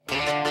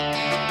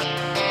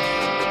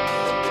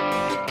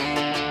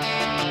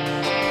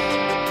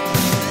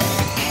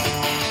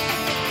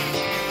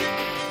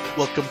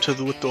Welcome to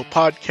the With the Will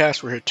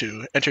podcast. We're here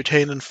to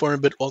entertain, inform a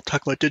bit while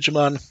talking about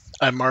Digimon.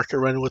 I'm Mark, I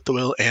run With the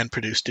Will and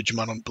produce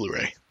Digimon on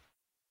Blu-ray.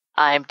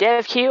 I'm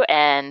DevQ,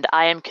 and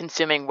I am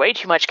consuming way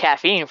too much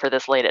caffeine for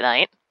this late at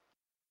night.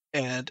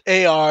 And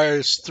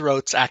AR's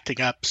throat's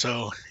acting up,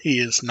 so he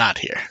is not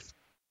here.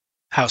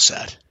 How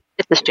sad.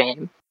 It's a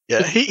shame.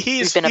 Yeah,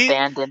 He's been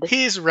abandoned.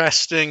 He's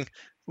resting,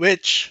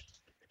 which,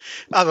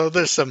 although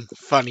there's some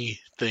funny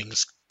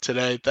things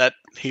today that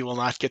he will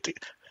not get to.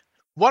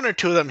 One or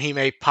two of them he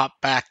may pop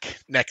back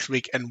next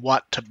week and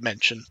want to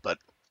mention, but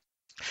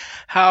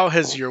how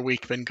has your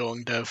week been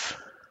going, Dev?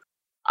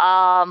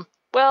 Well,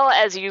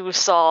 as you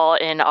saw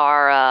in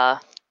our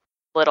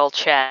little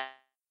chat,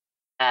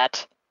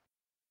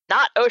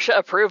 not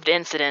OSHA-approved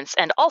incidents,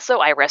 and also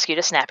I rescued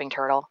a snapping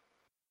turtle.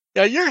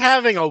 Yeah, you're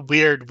having a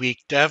weird week,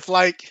 Dev.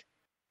 Like,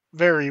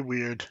 very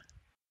weird.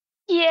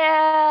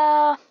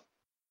 Yeah.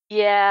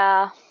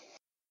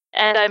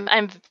 And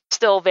I'm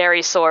still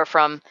very sore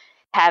from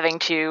having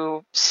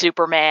to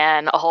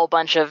Superman a whole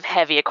bunch of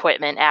heavy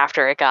equipment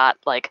after it got,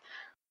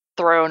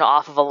 thrown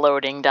off of a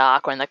loading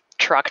dock when the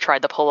truck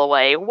tried to pull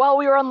away while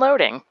we were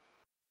unloading.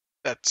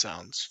 That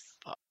sounds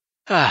fun.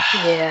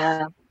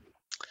 Yeah.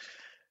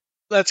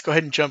 Let's go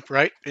ahead and jump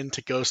right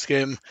into Ghost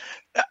Game.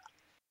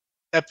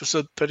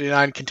 Episode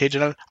 39,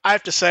 Contagion. I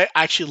have to say,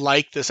 I actually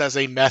like this as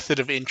a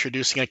method of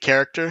introducing a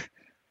character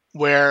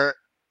where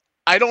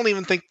I don't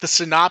even think the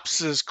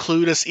synopsis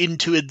clued us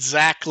into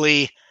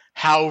exactly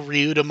how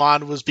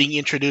Ryudamon was being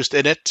introduced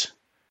in it.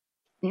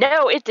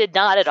 No, it did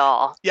not at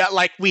all. Yeah,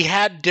 we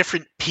had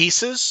different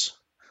pieces.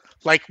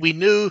 We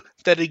knew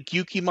that a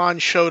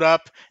Gyukimon showed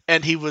up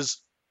and he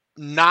was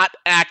not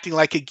acting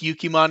like a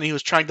Gyukimon. He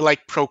was trying to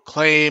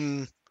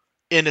proclaim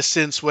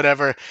innocence,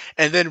 whatever.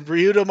 And then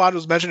Ryudamon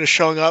was mentioned as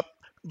showing up,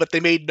 but they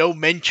made no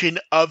mention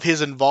of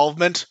his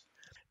involvement.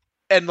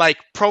 And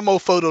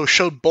promo photos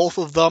showed both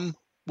of them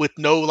with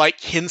no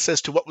hints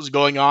as to what was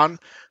going on.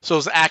 So it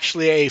was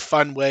actually a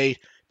fun way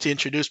to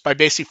introduce by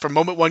basically from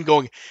moment one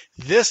going,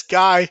 this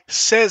guy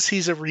says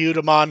he's a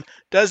Ryudamon.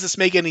 Does this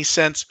make any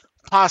sense?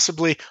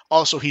 Possibly.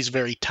 Also, he's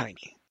very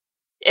tiny.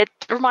 It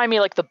reminded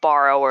me the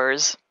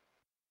Borrowers.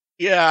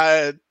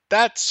 Yeah,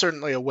 that's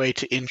certainly a way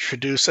to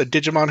introduce a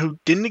Digimon who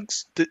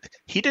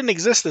didn't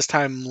exist this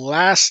time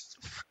last.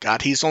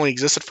 God, he's only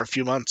existed for a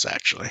few months,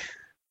 actually.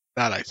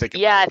 Now that I think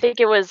about it. I think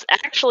it was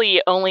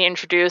actually only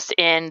introduced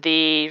in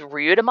the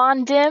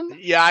Ryudamon dim.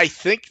 Yeah, I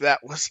think that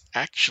was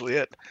actually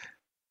it.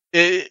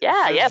 It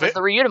was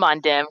the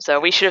Ryudamon dim, so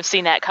we should have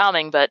seen that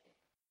coming, but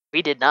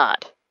we did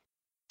not.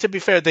 To be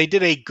fair, they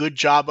did a good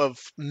job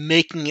of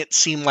making it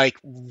seem like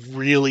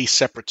really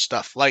separate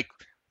stuff.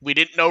 We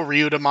didn't know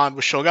Ryudamon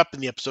was showing up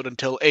in the episode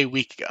until a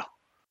week ago.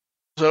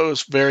 So it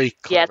was very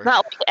clever. Yeah, it's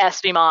not like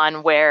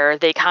Espimon where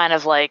they kind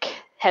of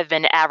have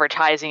been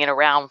advertising it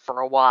around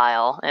for a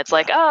while. And it's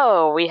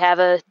oh, we have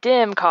a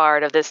dim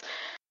card of this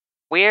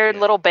weird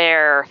little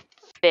bear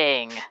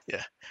thing.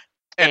 Yeah.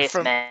 And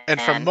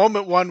from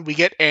moment one, we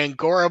get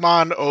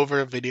Angoramon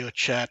over video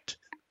chat,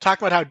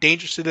 talking about how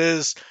dangerous it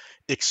is,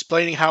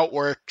 explaining how it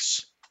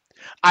works.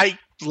 I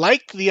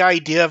like the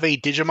idea of a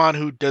Digimon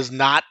who does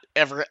not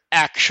ever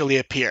actually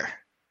appear.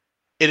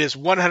 It is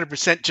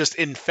 100% just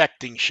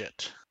infecting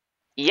shit.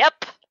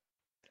 Yep.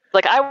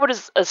 I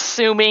was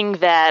assuming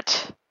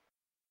that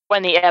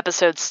when the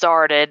episode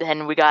started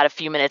and we got a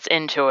few minutes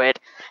into it,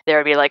 there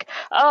would be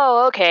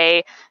oh,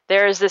 okay,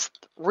 there's this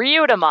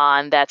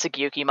Ryudamon that's a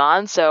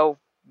Gyukimon, so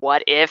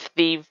what if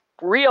the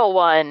real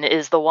one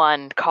is the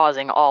one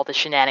causing all the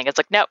shenanigans?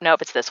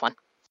 Nope, it's this one.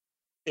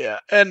 Yeah,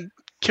 and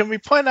can we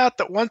point out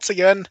that once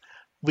again,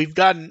 we've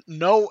gotten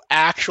no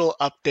actual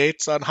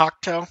updates on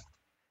Hakuto.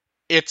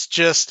 It's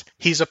just,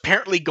 he's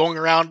apparently going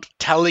around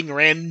telling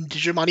random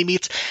Digimon he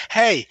meets,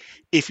 hey,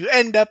 if you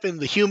end up in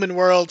the human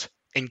world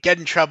and get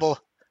in trouble,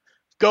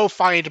 go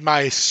find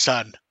my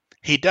son.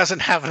 He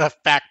doesn't have enough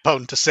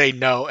backbone to say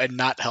no and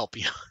not help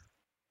you.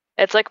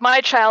 It's my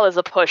child is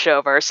a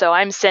pushover, so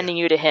I'm sending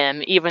you to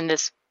him, even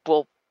this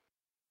will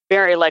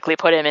very likely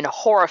put him in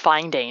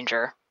horrifying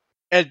danger.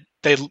 And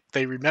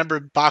they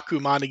remembered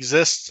Bakumon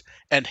exists,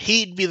 and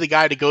he'd be the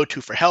guy to go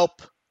to for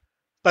help.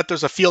 But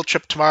there's a field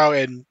trip tomorrow,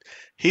 and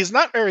he's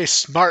not very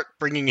smart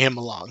bringing him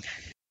along.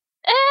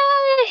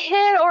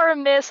 Hit or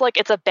miss.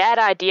 It's a bad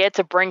idea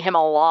to bring him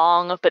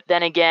along, but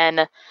then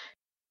again,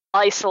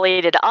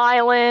 isolated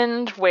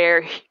island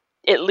where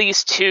at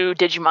least 2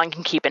 Digimon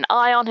can keep an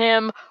eye on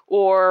him,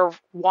 or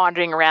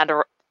running around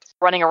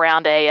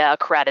a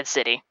crowded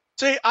city.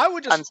 See, I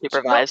would just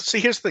unsupervised.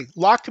 Here's the thing: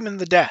 lock him in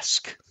the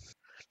desk.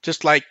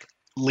 Just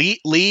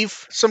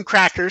leave some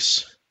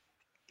crackers,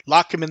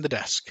 lock him in the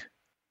desk.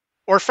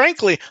 Or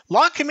frankly,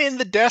 lock him in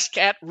the desk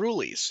at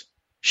Ruli's.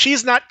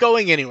 She's not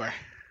going anywhere.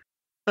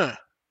 Huh.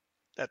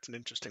 That's an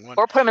interesting one.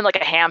 Or put him in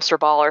a hamster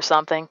ball or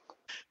something.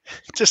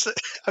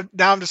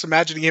 Now I'm just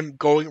imagining him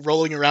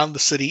rolling around the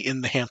city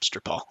in the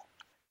hamster ball.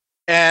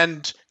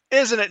 And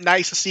isn't it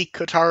nice to see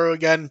Kotaro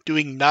again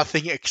doing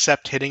nothing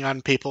except hitting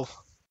on people?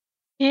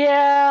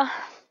 Yeah.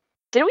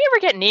 Did we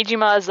ever get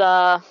Nijima's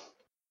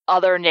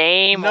other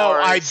name, No,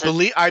 or is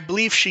it? I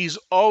believe she's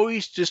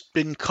always just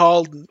been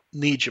called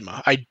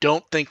Nijima. I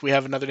don't think we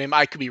have another name.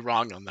 I could be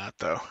wrong on that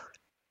though.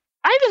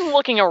 I've been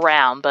looking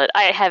around, but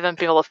I haven't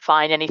been able to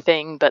find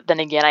anything. But then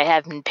again, I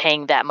haven't been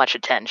paying that much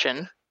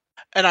attention.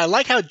 And I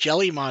like how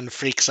Jellymon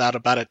freaks out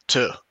about it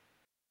too.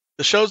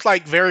 The show's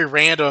like very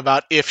random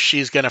about if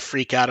she's gonna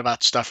freak out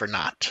about stuff or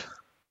not.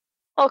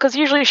 Well, because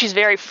usually she's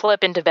very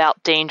flippant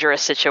about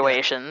dangerous Yeah,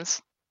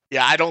 situations.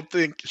 yeah. I don't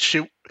think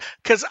she,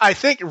 because I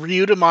think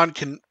Ryudamon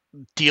can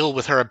deal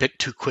with her a bit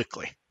too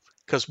quickly.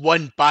 Because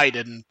one bite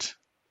and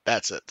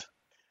that's it.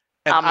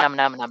 And I Num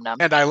num num num.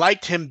 and I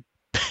liked him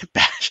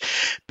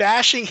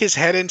bashing his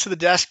head into the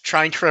desk,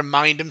 trying to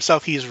remind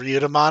himself he's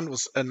Ryudamon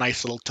was a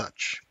nice little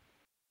touch.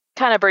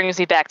 Kind of brings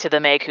me back to the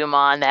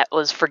Meikumon that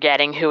was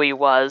forgetting who he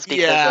was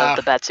because of Yeah,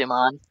 the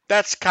Betsumon.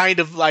 that's kind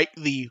of like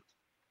the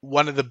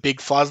one of the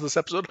big flaws of this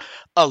episode.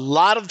 A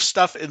lot of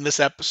stuff in this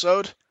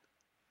episode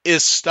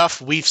is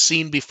stuff we've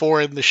seen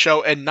before in the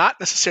show and not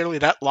necessarily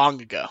that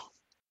long ago.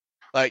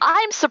 Like,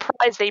 I'm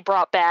surprised they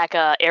brought back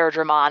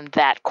Airdramon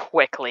that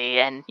quickly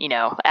and,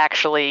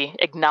 actually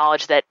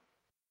acknowledge that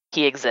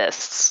he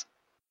exists.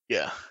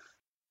 yeah,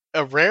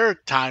 a rare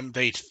time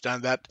they've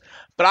done that.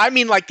 But I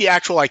mean, like the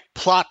actual like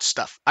plot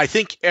stuff. I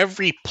think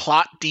every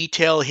plot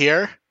detail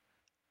here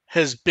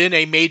has been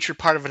a major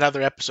part of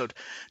another episode,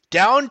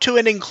 down to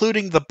and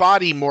including the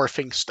body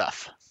morphing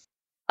stuff.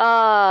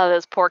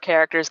 Those poor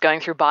characters going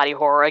through body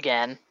horror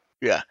again.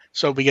 Yeah,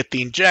 so we get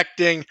the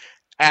injecting.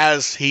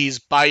 As he's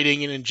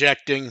biting and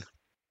injecting,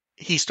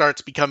 he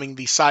starts becoming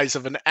the size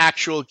of an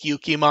actual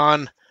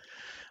Gyukimon.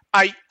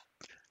 I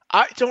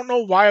I don't know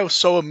why I was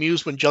so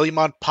amused when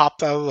Jellymon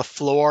popped out of the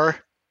floor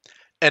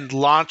and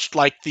launched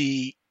like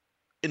the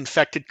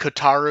infected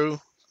Kotaro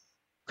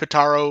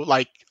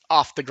like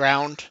off the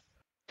ground.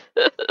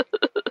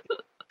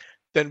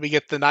 Then we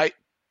get the night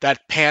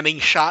that panning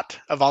shot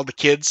of all the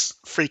kids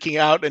freaking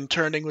out and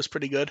turning was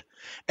pretty good.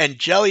 And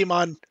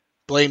Jellymon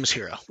blames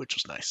Hero, which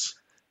was nice.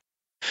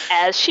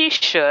 As she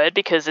should,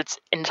 because it's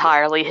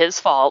entirely his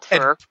fault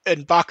for...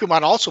 And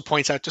Bakuman also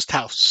points out just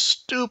how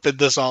stupid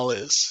this all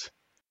is.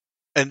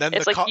 And then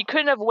It's like you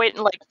couldn't have waited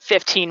like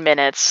 15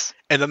 minutes.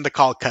 And then the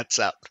call cuts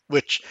out,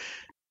 which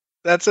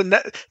that's a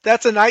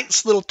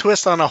nice little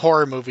twist on a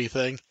horror movie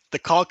thing. The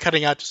call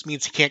cutting out just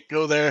means he can't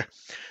go there.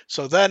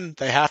 So then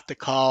they have to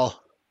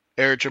call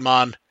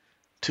Airdramon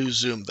to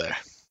zoom there.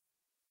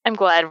 I'm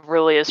glad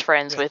Ruli is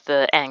friends with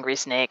the angry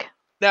snake.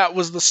 Now,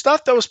 was the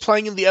stuff that was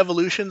playing in the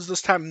Evolutions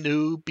this time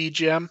new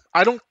BGM?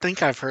 I don't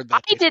think I've heard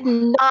that I before. did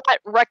not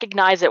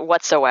recognize it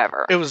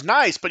whatsoever. It was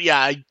nice, but yeah,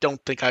 I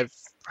don't think I've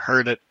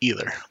heard it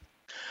either.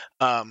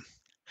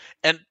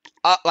 And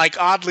like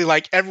oddly,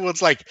 like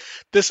everyone's like,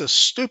 "This is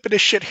stupid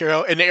as shit,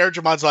 Hero," and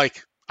Airdramon's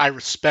like, "I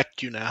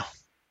respect you now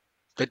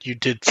that you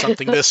did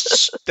something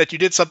this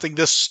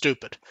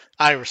stupid.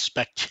 I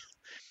respect you."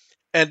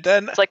 And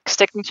then it's like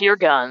sticking to your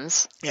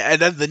guns. Yeah,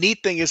 and then the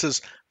neat thing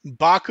is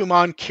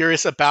Bakuman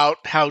curious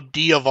about how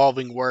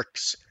de-evolving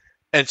works,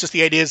 and it's just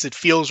the idea is it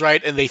feels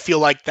right, and they feel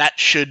like that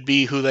should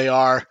be who they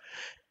are.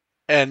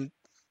 And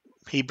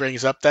he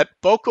brings up that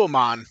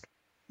Bokomon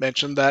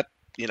mentioned that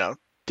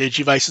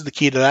Digivice is the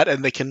key to that,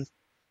 and they can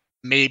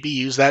maybe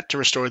use that to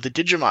restore the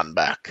Digimon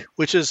back,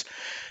 which is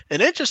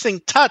an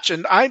interesting touch,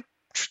 and I'm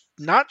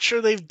not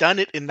sure they've done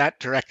it in that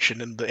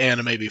direction in the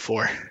anime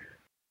before.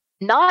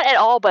 Not at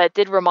all, but it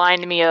did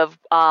remind me of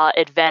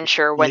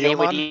Adventure when Leomon? they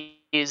would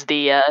use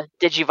the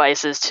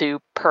Digivices to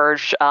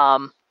purge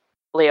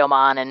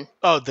Leomon and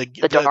the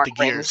Dark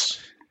gears.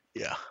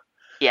 Yeah.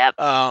 Yep.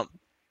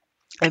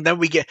 And then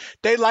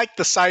they like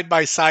the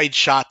side-by-side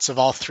shots of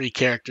all three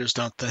characters,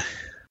 don't they?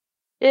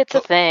 It's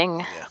a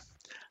thing.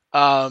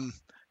 Yeah.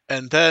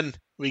 And then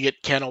we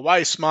get Kana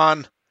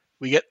Weissmon.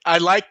 I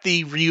like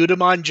the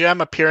Ryudamon gem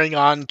appearing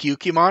on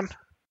Gyukimon.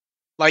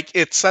 Like,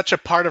 it's such a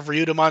part of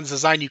Ryudamon's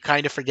design, you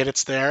kind of forget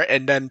it's there,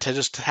 and then to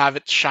just have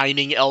it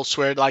shining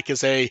elsewhere, like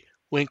as a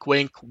wink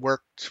wink,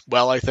 worked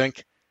well, I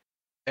think.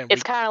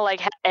 It's kind of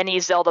like any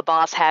Zelda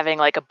boss having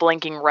like a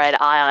blinking red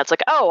eye on it. It's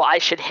like, oh, I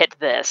should hit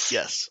this.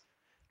 Yes.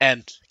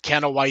 And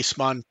Kana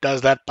Weissmon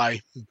does that by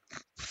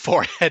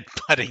forehead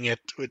butting it,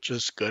 which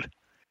is good.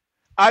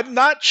 I'm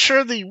not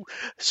sure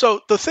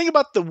so the thing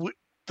about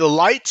the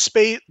light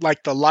space,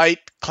 like the light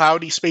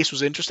cloudy space,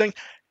 was interesting.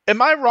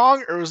 Am I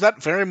wrong, or was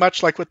that very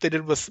much like what they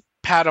did with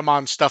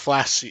Patamon stuff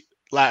last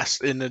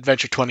in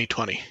Adventure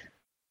 2020?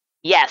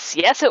 Yes,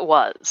 it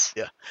was.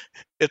 Yeah,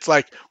 it's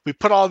like we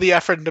put all the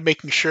effort into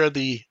making sure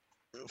the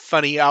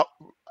funny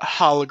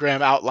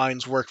hologram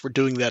outlines work. We're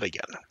doing that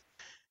again,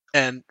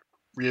 and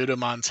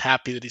Ryudamon's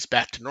happy that he's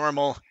back to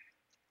normal.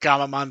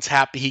 Gamamon's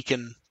happy he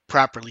can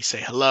properly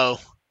say hello.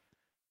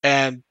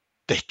 And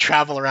they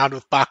travel around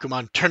with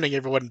Bakuman, turning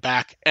everyone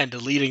back and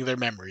deleting their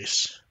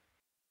memories.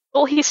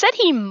 Well, he said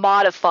he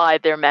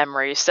modified their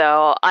memories,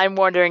 so I'm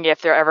wondering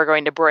if they're ever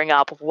going to bring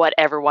up what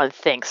everyone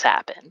thinks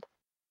happened.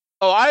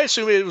 Oh, I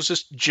assume it was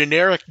just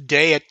generic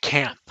day at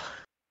camp.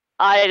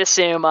 I'd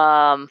assume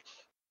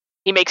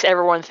he makes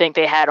everyone think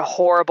they had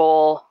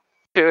horrible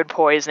food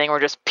poisoning or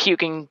just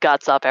puking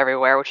guts up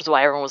everywhere, which is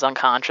why everyone was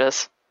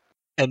unconscious.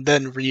 And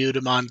then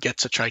Ryudamon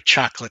gets to try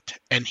chocolate,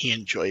 and he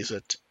enjoys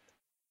it.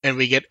 And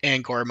we get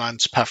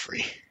Angormon's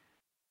puffery.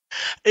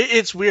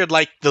 It's weird,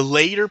 like, the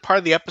later part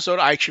of the episode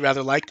I actually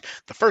rather liked.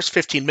 The first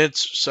 15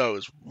 minutes or so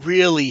is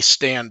really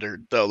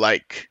standard, though,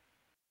 like,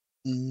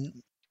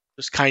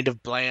 just kind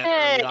of bland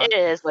early on. It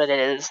is what it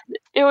is.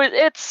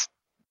 It's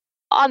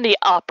on the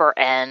upper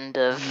end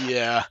of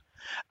Yeah.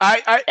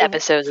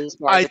 episodes as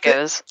far as it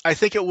goes. I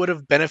think it would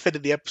have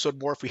benefited the episode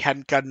more if we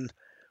hadn't gotten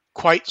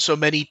quite so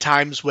many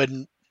times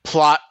when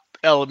plot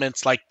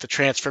elements like the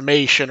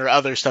transformation or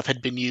other stuff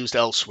had been used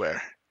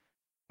elsewhere.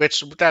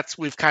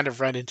 We've kind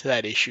of run into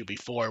that issue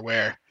before,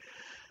 where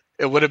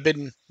it would have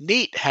been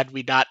neat had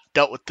we not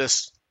dealt with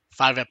this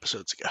 5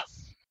 episodes ago.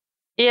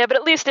 Yeah, but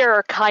at least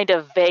they're kind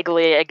of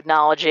vaguely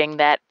acknowledging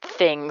that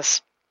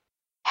things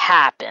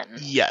happen.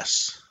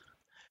 Yes.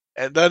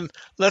 And then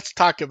let's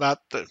talk about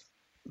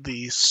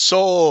the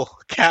sole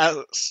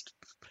cast,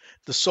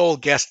 the sole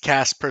guest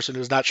cast person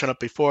who's not shown up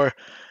before,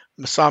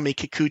 Masami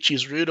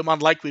Kikuchi's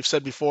Ryudamon. Like we've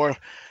said before,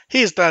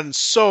 he's done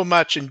so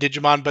much in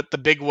Digimon, but the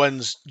big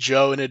one's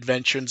Joe in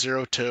Adventure in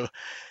 02.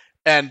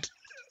 And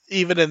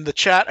even in the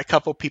chat, a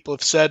couple people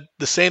have said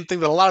the same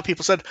thing that a lot of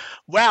people said.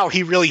 Wow,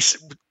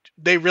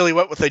 they really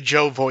went with a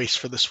Joe voice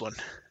for this one,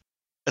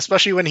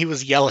 especially when he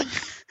was yelling.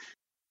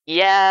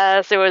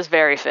 Yes, it was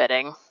very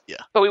fitting.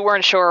 Yeah. But we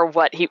weren't sure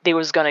what he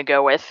was going to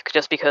go with,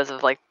 just because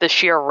of like the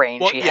sheer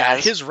range he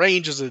has. His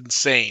range is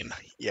insane.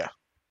 Yeah.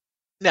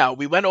 Now,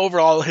 we went over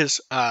all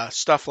his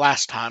stuff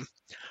last time.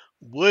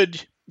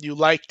 Would you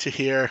like to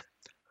hear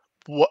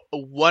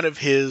one of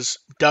his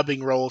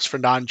dubbing roles for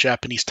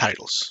non-Japanese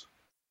titles?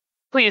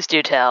 Please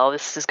do tell.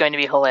 This is going to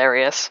be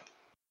hilarious.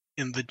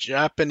 In the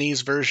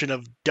Japanese version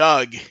of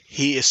Doug,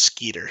 he is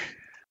Skeeter.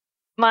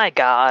 My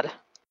God.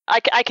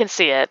 I can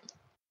see it.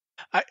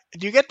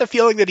 Do you get the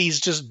feeling that he's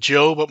just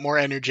Joe, but more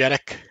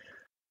energetic?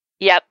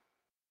 Yep.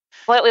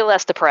 Slightly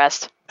less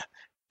depressed.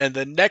 And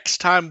the next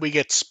time we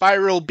get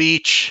Spiral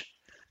Beach,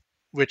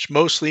 which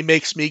mostly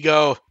makes me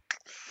go,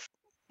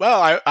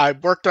 well, I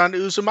worked on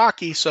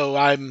Uzumaki, so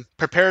I'm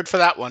prepared for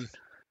that one.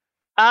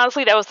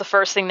 Honestly, that was the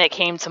first thing that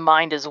came to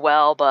mind as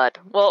well, but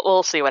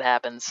we'll see what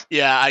happens.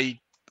 Yeah,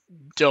 I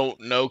don't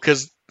know,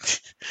 because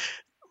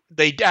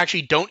they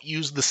actually don't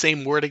use the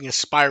same wording as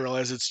Spiral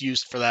as it's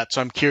used for that,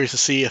 so I'm curious to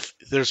see if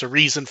there's a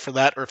reason for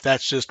that, or if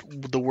that's just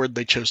the word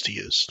they chose to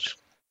use.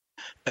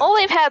 Well,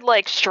 they've had,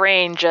 like,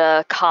 strange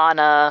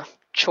kana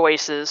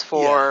choices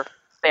for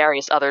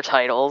various other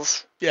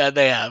titles. Yeah,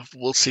 they have.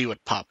 We'll see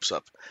what pops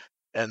up.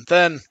 And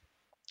then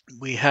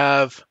we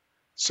have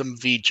some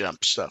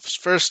V-Jump stuff.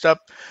 First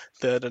up,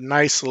 the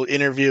nice little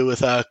interview with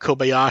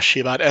Kobayashi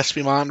about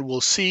Espimon.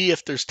 We'll see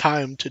if there's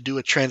time to do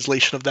a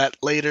translation of that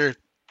later.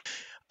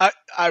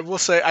 I will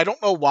say, I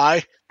don't know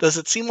why. Does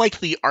it seem like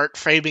the art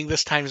framing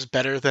this time is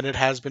better than it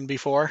has been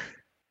before?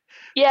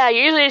 Yeah,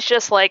 usually it's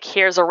just like,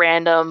 here's a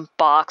random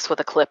box with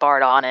a clip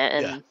art on it.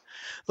 And yeah.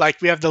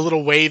 Like, we have the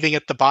little waving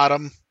at the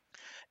bottom,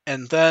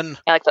 and then...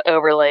 like the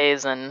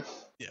overlays, and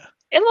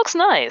it looks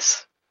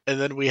nice. And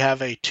then we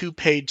have a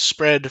 2-page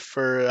spread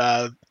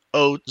for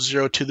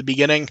 02, the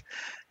beginning.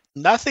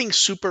 Nothing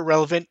super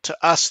relevant to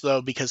us,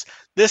 though, because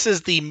this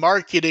is the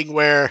marketing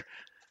where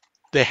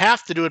they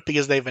have to do it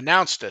because they've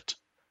announced it.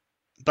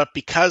 But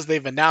because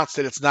they've announced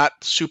it, it's not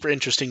super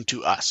interesting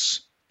to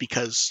us,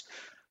 because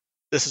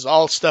this is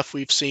all stuff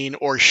we've seen,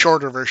 or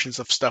shorter versions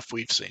of stuff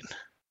we've seen.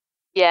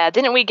 Yeah,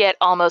 didn't we get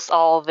almost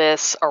all of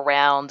this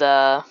around...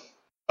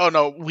 Oh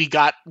no, we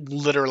got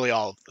literally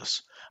all of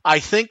this. I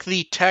think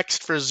the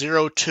text for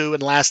 02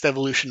 and Last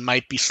Evolution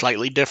might be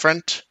slightly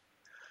different,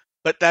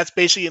 but that's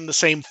basically in the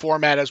same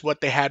format as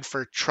what they had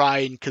for Tri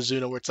and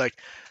Kazuna, where it's like,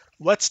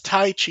 what's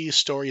Taichi's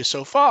story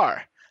so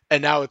far?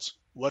 And now it's,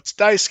 what's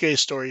Daisuke's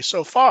story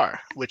so far?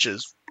 Which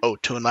is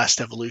 02 and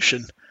Last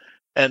Evolution.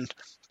 And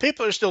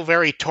people are still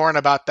very torn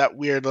about that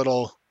weird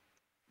little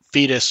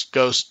fetus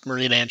ghost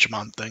Marine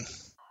Angemon thing.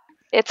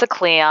 It's a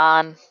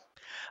Cleon.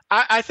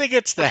 I think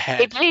it's the head.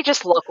 Did he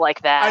just look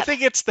like that? I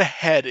think it's the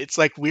head. It's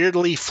like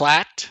weirdly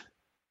flat.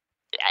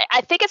 I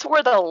think it's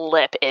where the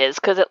lip is,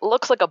 because it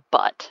looks like a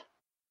butt.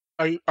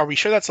 Are we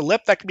sure that's a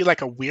lip? That could be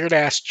like a weird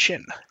ass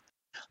chin.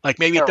 Like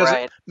maybe You're it doesn't.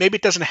 right. Maybe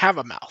it doesn't have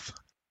a mouth.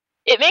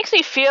 It makes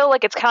me feel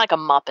like it's kind of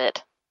like a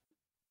Muppet.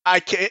 I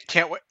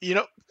can't wait. You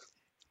know,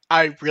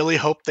 I really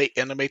hope they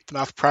animate the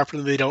mouth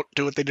properly. They don't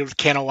do what they did with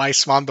Kana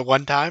Weissmon the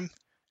one time.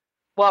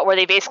 What, where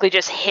they basically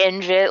just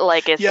hinge it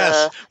like it's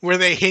a where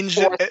they hinged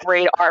fourth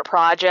grade art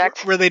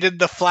project? Where they did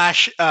the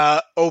flash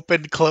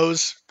open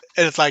close.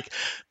 And it's like,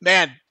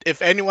 man,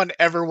 if anyone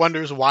ever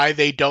wonders why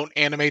they don't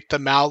animate the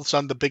mouths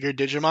on the bigger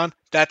Digimon,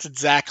 that's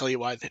exactly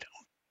why they don't.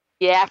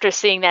 Yeah, after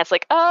seeing that, it's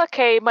like, oh,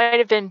 okay, it might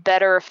have been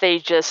better if they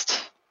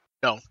just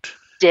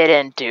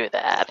didn't do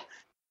that.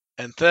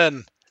 And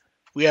then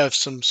we have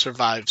some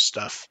Survive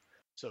stuff.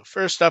 So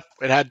first up,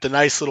 it had the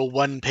nice little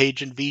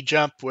 1-page in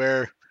V-Jump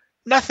where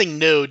nothing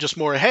new, just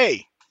more,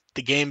 hey,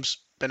 the game's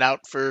been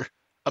out for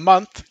a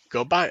month,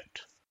 go buy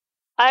it.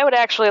 I would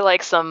actually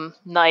like some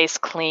nice,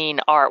 clean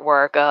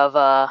artwork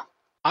of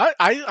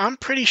I'm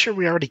pretty sure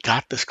we already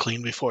got this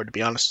clean before, to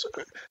be honest.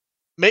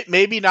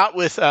 Maybe not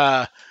with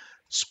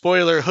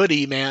spoiler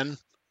hoodie man,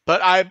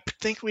 but I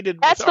think we did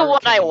with That's the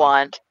one I Arcanimon.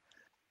 want.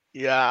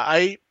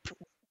 Yeah,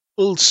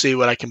 we'll see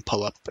what I can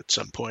pull up at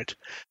some point.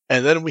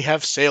 And then we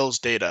have sales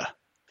data.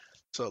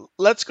 So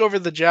let's go over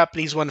the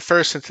Japanese one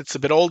first, since it's a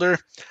bit older.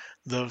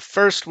 The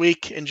first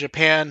week in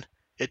Japan,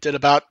 it did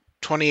about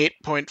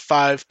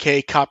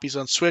 28.5k copies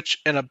on Switch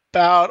and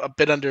about a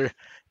bit under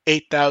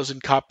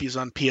 8,000 copies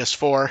on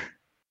PS4.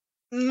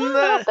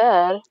 Not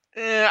bad.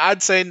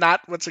 I'd say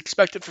not what's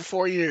expected for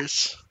 4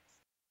 years.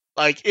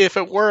 Like, if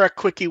it were a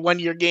quickie 1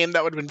 year game,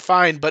 that would have been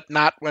fine, but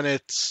not when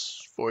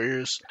it's 4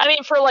 years. I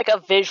mean, for like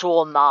a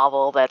visual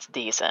novel, that's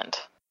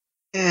decent.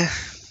 Eh.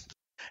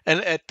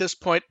 And at this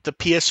point, the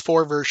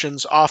PS4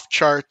 version's off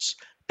charts,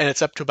 and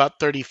it's up to about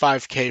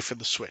 35k for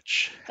the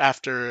Switch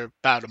after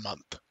about a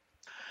month.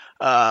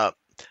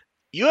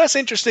 US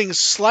interesting,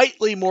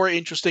 slightly more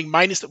interesting,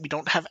 minus that we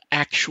don't have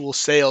actual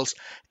sales,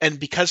 and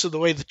because of the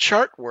way the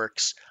chart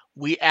works,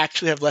 we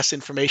actually have less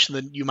information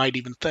than you might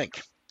even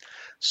think.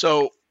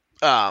 So,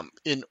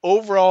 in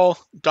overall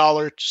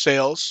dollar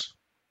sales,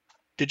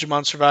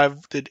 Digimon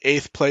Survive did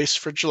 8th place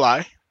for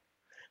July,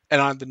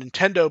 and on the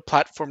Nintendo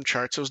platform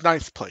charts, it was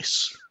 9th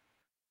place.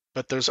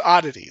 But there's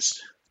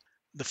oddities.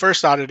 The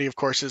first oddity, of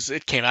course, is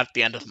it came out at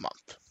the end of the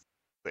month,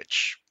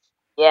 which,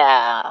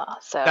 Yeah,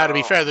 now to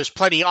be fair, so there's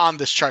plenty on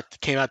this chart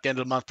that came out at the end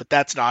of the month, but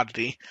that's an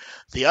oddity.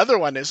 The other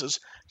one is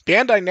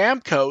Bandai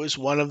Namco is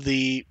one of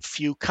the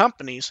few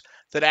companies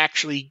that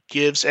actually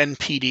gives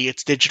NPD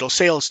its digital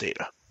sales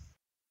data.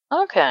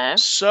 okay.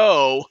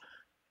 So,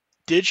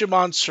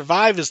 Digimon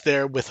Survive is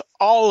there with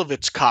all of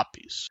its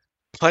copies.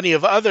 Plenty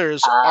of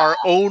others are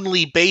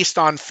only based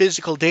on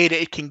physical data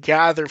it can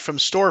gather from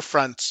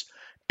storefronts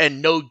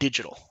and no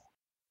digital.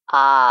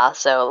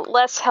 So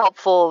less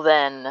helpful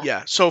than.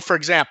 Yeah. So, for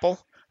example,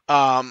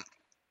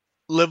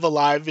 Live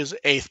Alive is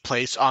 8th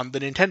place on the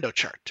Nintendo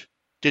chart.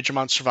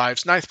 Digimon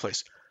Survive's 9th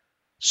place.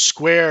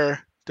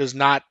 Square does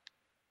not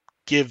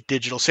give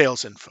digital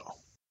sales info.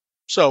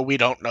 So we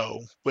don't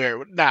know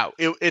where. Now,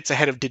 it's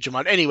ahead of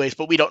Digimon anyways,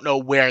 but we don't know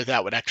where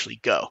that would actually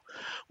go.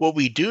 What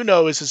we do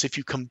know is if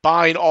you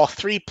combine all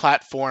three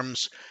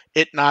platforms,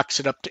 it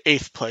knocks it up to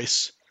 8th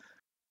place.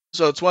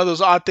 So it's one of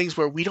those odd things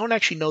where we don't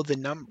actually know the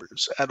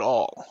numbers at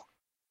all.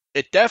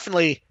 It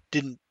definitely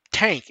didn't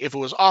tank. If it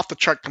was off the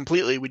chart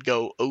completely, we'd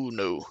go, oh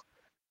no.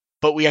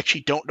 But we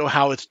actually don't know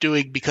how it's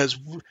doing because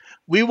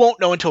we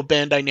won't know until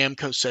Bandai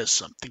Namco says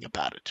something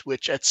about it,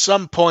 which at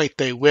some point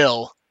they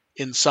will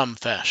in some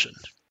fashion.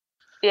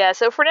 Yeah,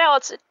 so for now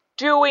it's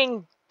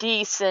doing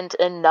decent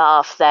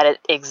enough that it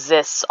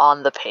exists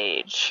on the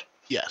page.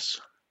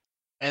 Yes.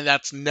 And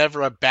that's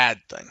never a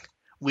bad thing.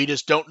 We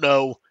just don't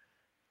know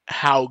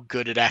how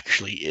good it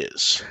actually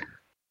is.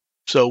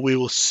 So we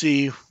will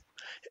see.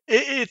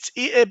 It's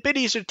a bit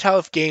easier to tell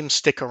if games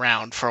stick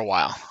around for a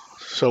while.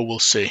 So we'll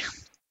see.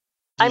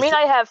 I mean,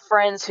 I have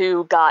friends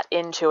who got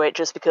into it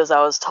just because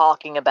I was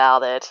talking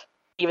about it,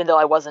 even though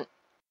I wasn't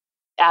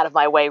out of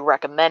my way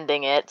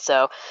recommending it,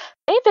 so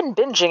they've been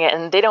binging it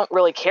and they don't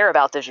really care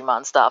about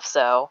Digimon stuff,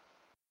 so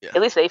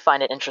at least they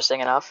find it interesting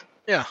enough.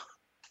 Yeah.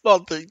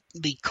 Well,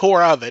 the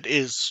core of it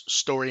is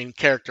story and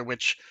character,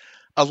 which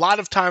a lot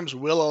of times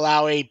will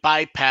allow a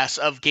bypass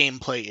of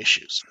gameplay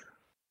issues.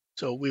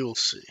 So we will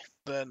see.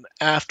 Then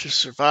after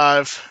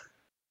Survive,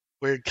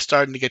 we're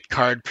starting to get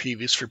card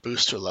previews for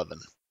Booster 11.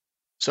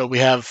 So we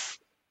have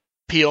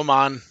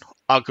Piyomon,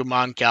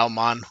 Agumon,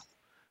 Galmon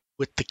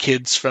with the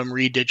kids from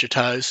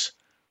Redigitize.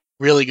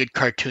 Really good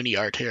cartoony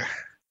art here.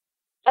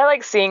 I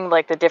like seeing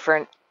like the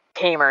different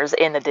tamers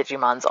in the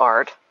Digimon's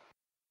art.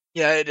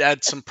 Yeah, it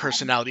adds some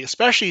personality,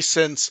 especially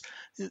since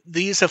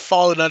these have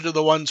fallen under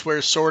the ones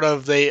where sort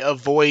of they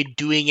avoid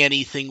doing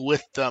anything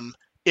with them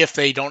if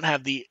they don't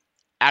have the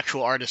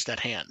actual artist at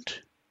hand.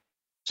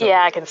 So,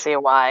 yeah, I can see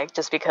why.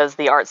 Just because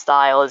the art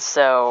style is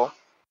so.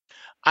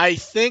 I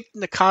think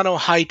Nakano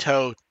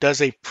Haito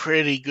does a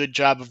pretty good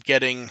job of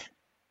getting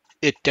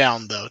it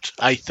down, though,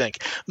 I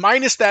think.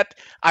 Minus that,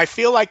 I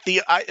feel like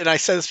and I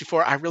said this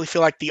before, I really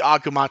feel like the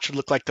Agumon should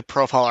look like the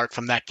profile art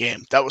from that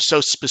game. That was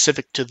so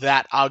specific to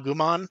that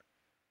Agumon.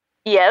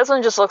 Yeah, this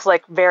one just looks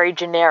like very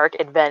generic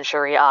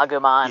adventure-y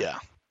Agumon. Yeah.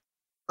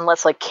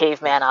 Unless like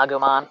caveman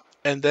Agumon.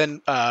 And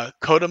then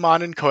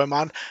Kodamon and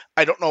Koemon.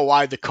 I don't know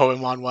why the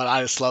Koemon one,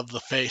 I just love the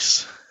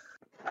face.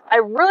 I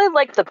really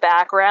like the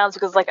backgrounds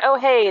because like, oh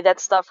hey,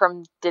 that's stuff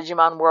from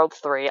Digimon World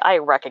 3. I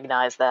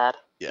recognize that.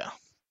 Yeah.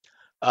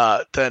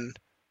 Then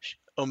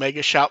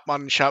Omega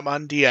Shoutmon and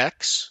Shoutmon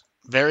DX.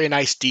 Very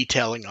nice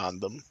detailing on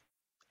them.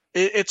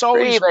 It's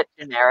always pretty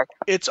but generic.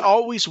 It's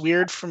always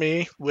weird for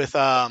me with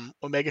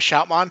Omega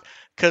Shoutmon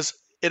because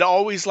it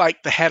always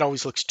like the head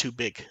always looks too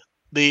big.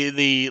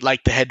 The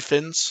like the head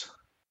fins.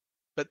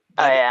 But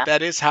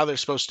that is how they're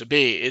supposed to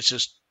be. It's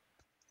just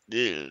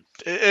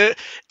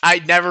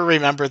I never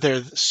remember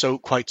they're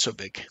quite so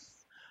big.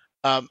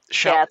 Yeah,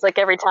 it's like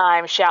every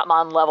time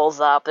Shoutmon levels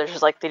up, there's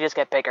just like they just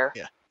get bigger.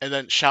 Yeah, and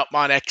then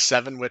Shoutmon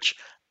X7, which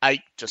I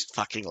just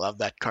fucking love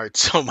that card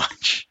so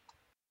much.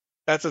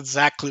 That's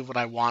exactly what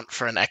I want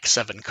for an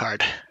X7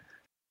 card.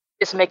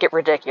 Just make it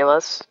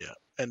ridiculous. Yeah.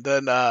 And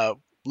then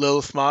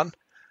Lilithmon.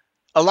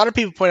 A lot of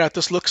people point out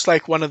this looks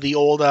like one of the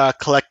old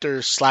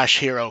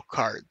collector/hero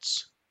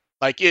cards.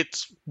 Like,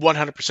 it's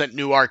 100%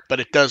 new art, but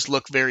it does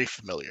look very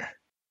familiar.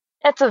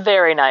 It's a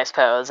very nice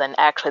pose, and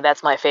actually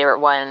that's my favorite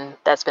one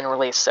that's been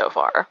released so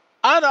far.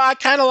 I don't know, I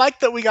kind of like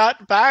that we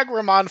got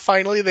Bagramon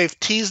finally. They've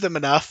teased him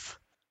enough.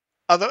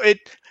 Although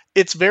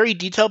it's very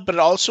detailed, but it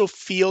also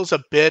feels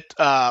a bit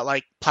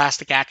like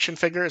plastic action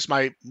figure is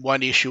my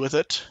one issue with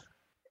it.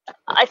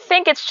 I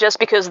think it's just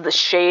because of the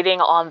shading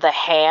on the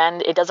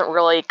hand. It doesn't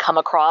really come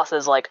across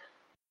as like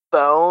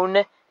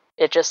bone.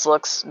 It just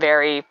looks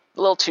a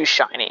little too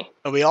shiny.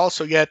 And we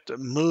also get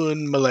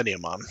Moon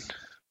Millenniumon.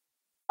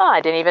 Oh,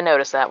 I didn't even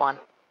notice that one.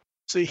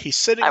 See, he's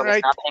sitting I was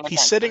right not paying he's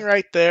attention. sitting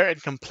right there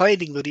and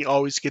complaining that he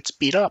always gets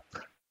beat up.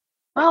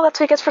 Well, that's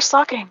what he gets for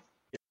sucking.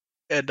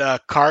 And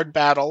Card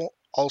Battle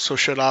also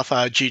showed off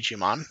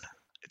Gigimon.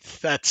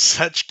 That's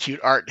such cute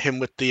art, him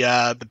with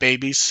the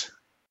babies.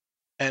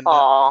 And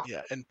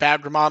yeah, and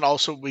Bagramon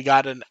also, we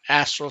got an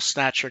Astral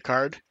Snatcher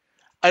card.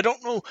 I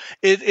don't know.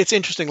 It's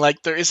interesting.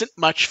 Like, there isn't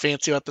much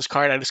fancy about this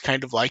card. I just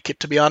kind of like it,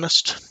 to be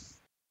honest.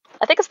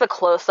 I think it's the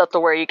close-up to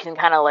where you can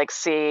kind of like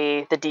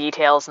see the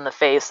details in the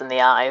face and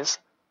the eyes.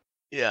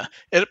 Yeah.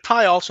 And it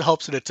probably also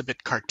helps that it's a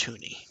bit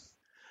cartoony.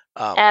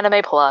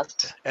 Anime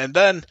Plus. And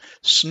then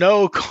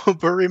Snow,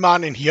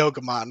 Koburimon, and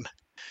Hyogamon.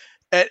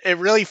 It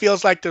really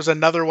feels like there's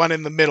another one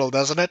in the middle,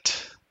 doesn't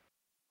it?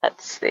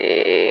 Let's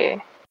see.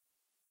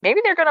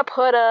 Maybe they're going to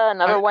put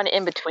another one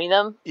in between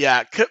them.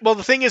 Yeah. Well,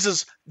 the thing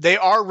is they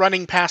are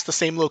running past the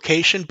same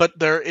location, but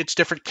it's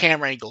different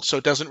camera angles, so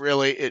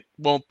it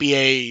won't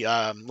be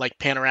a like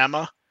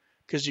panorama,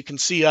 because you can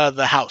see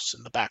the house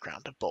in the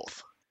background of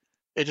both.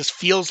 It just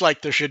feels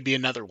like there should be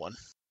another one.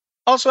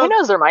 Also, who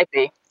knows, there might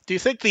be. Do you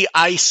think the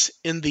ice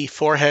in the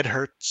forehead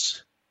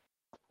hurts?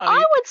 I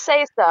would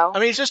say so. I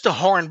mean, it's just a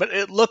horn, but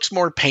it looks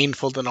more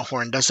painful than a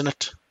horn, doesn't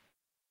it?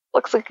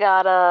 Looks like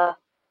had a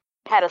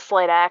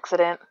slight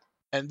accident.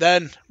 And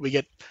then we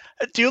get...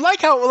 Do you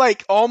like how,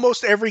 like,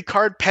 almost every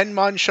card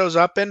Penmon shows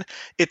up in,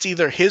 it's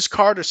either his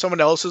card or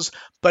someone else's,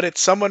 but it's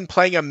someone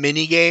playing a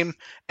mini game,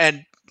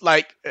 and,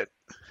 like...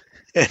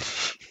 It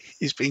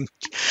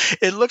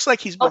looks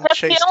like he's being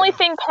chased. That's the only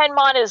thing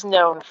Penmon is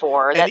known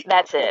for.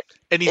 That's it.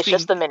 And it's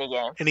just the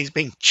minigame. And he's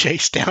being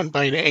chased down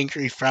by an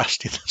angry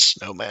Frosty the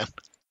Snowman.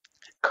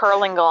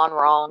 Curling gone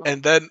wrong.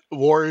 And then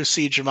Waru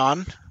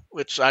Siegimon,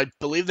 which I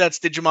believe that's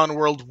Digimon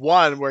World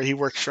 1, where he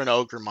works for an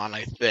Ogremon,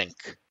 I think.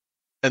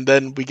 And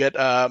then we get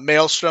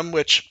Maelstrom,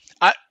 which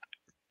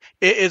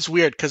it's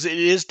weird, because it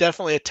is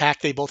definitely a tack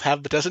they both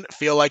have, but doesn't it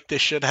feel like they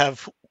should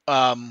have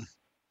Waru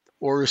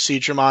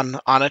Siegimon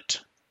on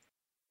it?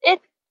 It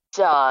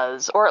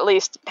does, or at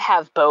least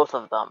have both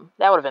of them.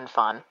 That would have been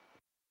fun.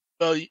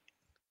 Well,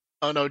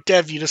 oh no,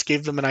 Dev, you just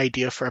gave them an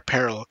idea for a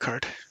parallel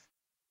card.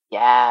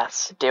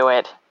 Yes, do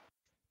it.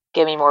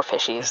 Give me more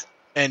fishies.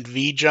 And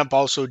V-Jump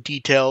also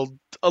detailed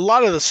a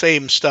lot of the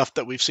same stuff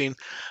that we've seen.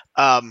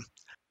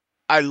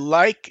 I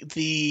like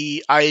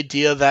the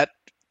idea that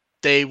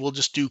they will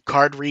just do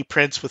card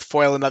reprints with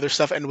foil and other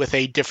stuff, and with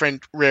a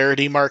different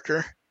rarity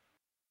marker.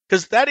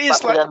 Because that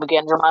is like the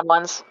Gendermon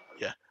ones.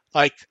 Yeah,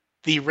 like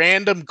the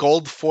random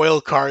gold foil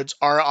cards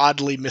are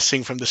oddly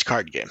missing from this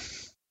card game.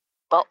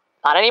 Well,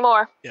 not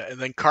anymore. Yeah, and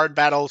then Card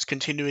Battle's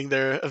continuing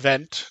their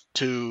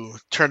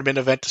tournament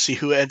event to see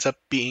who ends up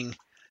being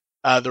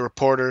the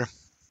reporter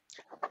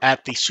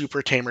at the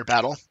Super Tamer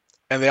battle.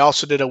 And they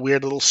also did a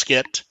weird little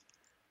skit.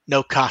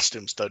 No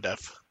costumes, though, Dev.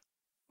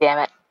 Damn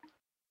it.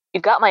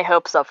 You got my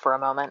hopes up for a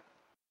moment.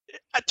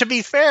 To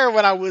be fair,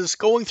 when I was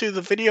going through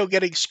the video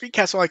getting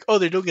screencasts, I'm like, oh,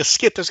 they're doing a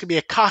skit, there's going to be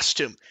a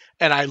costume.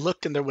 And I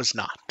looked and there was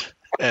not.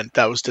 And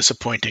that was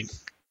disappointing.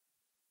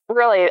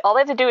 Really, all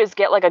they have to do is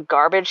get like a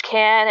garbage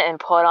can and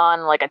put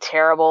on like a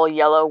terrible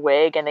yellow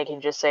wig, and they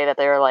can just say that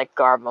they're like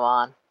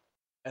Garbamon.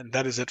 And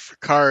that is it for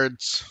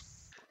cards.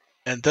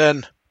 And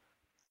then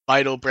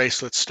Vital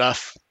Bracelet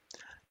stuff.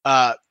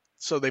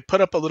 So they put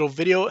up a little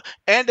video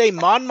and a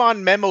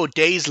Monmon memo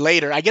days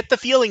later. I get the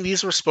feeling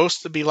these were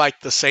supposed to be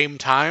like the same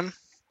time,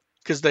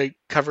 because they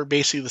cover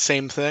basically the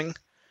same thing.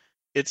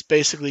 It's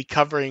basically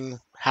covering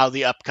how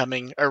the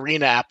upcoming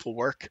Arena app will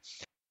work.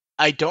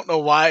 I don't know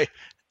why.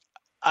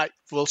 I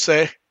will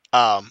say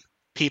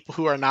people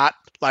who are not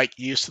like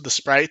used to the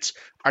sprites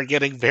are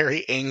getting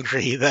very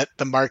angry that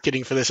the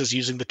marketing for this is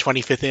using the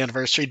 25th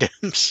anniversary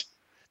dims.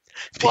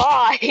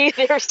 Why?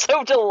 They're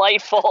so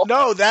delightful.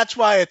 No, that's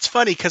why it's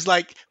funny, because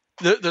like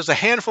there's a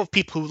handful of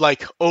people who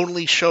like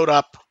only showed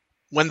up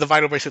when the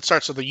Vital Bracelet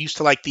starts, so they're used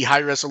to like the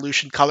high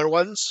resolution color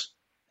ones,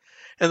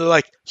 and they're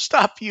like,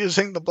 stop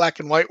using the black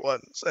and white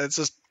ones. And it's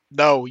just,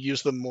 no,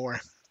 use them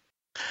more.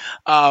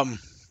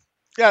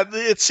 Yeah,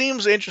 it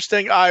seems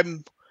interesting.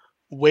 I'm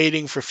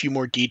waiting for a few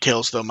more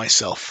details though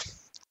myself.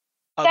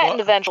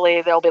 And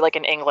eventually there'll be like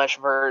an English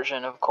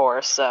version, of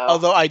course. So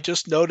although I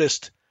just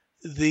noticed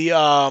the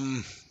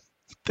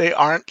they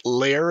aren't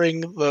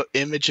layering the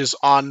images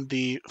on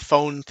the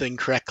phone thing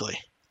correctly.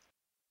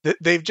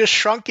 They've just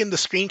shrunken the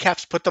screen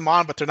caps, put them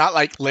on, but they're not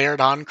like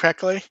layered on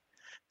correctly.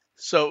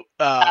 So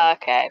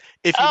Okay.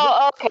 if you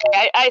Oh,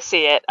 okay. I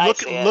see it. I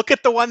see it. look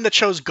at the one that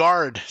shows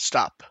guard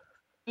stop.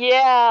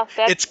 Yeah, It's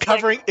that's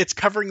like.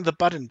 covering the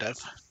button, Dev.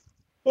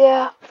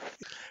 Yeah.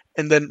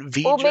 And then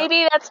V Well, jump.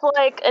 maybe that's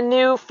like a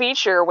new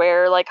feature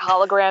where like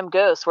hologram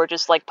ghosts, where it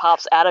just like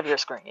pops out of your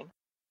screen.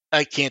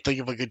 I can't think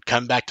of a good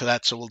comeback to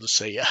that, so we'll just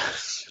say yeah.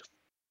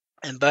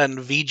 And then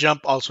V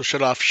jump also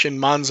showed off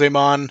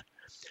Shinmanzemon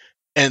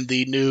and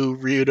the new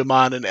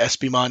Ryudamon and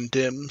Espimon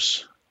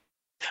dims.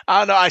 I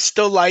don't know. I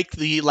still like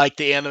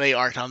the anime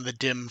art on the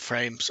dim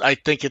frames. I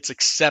think it's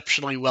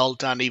exceptionally well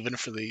done, even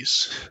for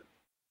these.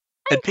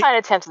 I'm And kind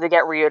of tempted to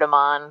get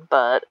Ryudamon,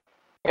 but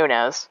who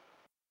knows?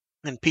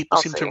 people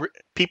I'll seem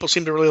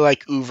see. to really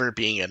like Uver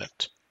being in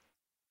it.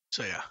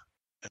 So yeah.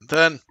 And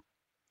then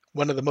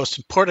one of the most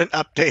important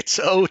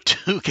updates: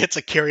 O2 gets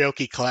a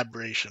karaoke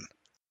collaboration.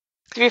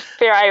 To be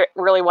fair, I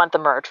really want the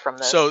merch from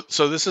this. So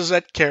this is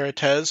at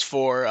Carates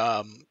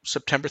for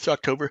September through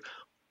October.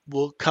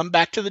 We'll come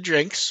back to the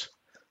drinks.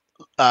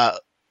 The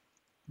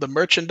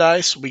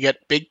merchandise, we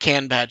get big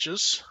can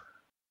badges.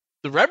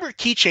 The rubber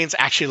keychains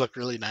actually look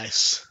really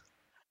nice.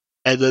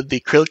 And then the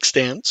acrylic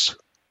stands.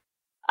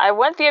 I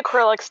want the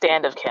acrylic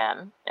stand of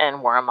Ken and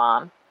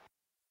Wormon.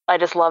 I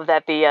just love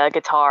that the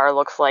guitar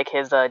looks like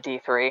his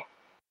D3.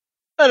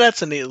 Oh,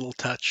 that's a neat little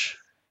touch.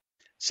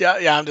 See,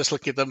 yeah, I'm just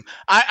looking at them.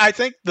 I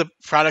think the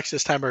products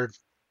this time are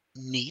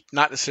neat.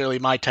 Not necessarily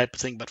my type of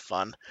thing, but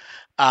fun.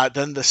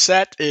 Then the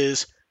set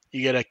is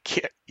you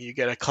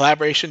get a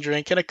collaboration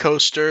drink and a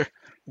coaster,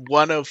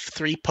 one of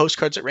 3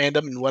 postcards at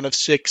random, and one of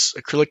 6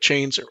 acrylic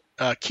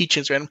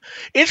keychains at random.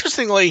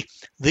 Interestingly,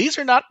 these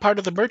are not part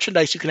of the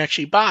merchandise you can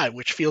actually buy,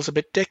 which feels a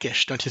bit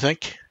dickish, don't you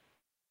think?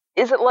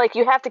 Is it like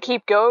you have to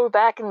keep go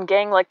back and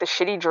getting like the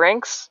shitty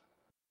drinks?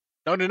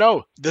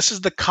 No. This is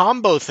the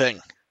combo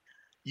thing.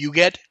 You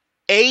get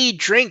a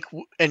drink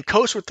and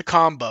coaster with the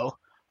combo,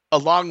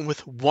 along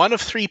with one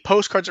of 3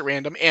 postcards at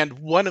random and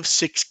one of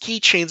 6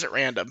 keychains at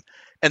random.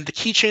 And the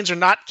keychains are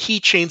not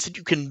keychains that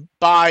you can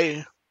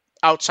buy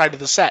outside of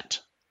the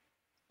set.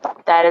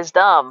 That is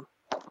dumb.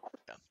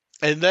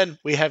 And then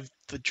we have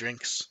the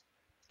drinks.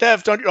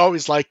 Dev, don't you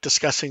always like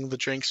discussing the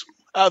drinks?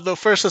 Though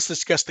first let's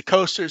discuss the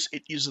coasters.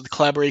 It uses the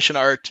collaboration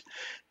art,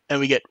 and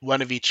we get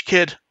one of each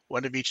kid,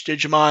 one of each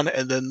Digimon,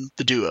 and then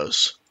the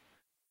duos.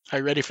 Are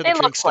you ready for the They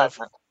look drink stuff?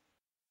 pleasant.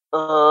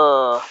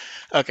 Ugh.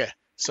 Okay,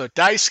 so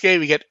Daisuke,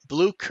 we get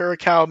blue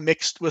curacao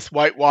mixed with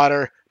white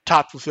water,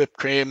 topped with whipped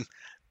cream.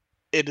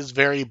 It is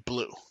very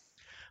blue.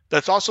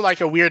 That's also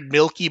like a weird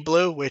milky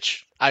blue,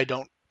 which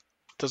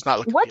does not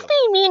look What appealing. do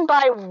you mean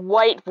by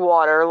white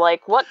water?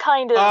 Like, what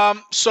kind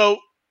of... So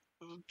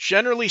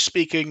generally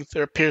speaking,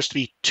 there appears to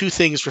be 2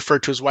 things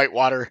referred to as white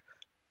water,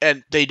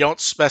 and they don't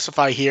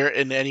specify here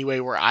in any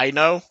way where I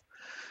know.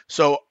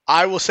 So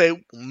I will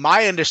say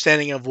my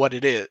understanding of what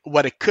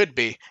it could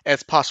be, and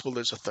it's possible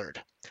there's a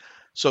third.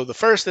 So the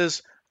first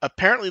is,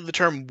 apparently the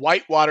term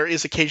white water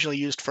is occasionally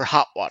used for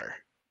hot water,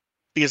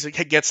 because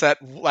it gets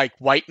that like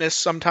whiteness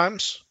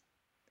sometimes.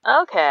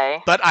 Okay.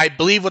 But I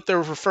believe what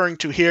they're referring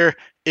to here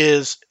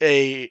is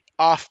a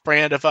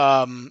off-brand of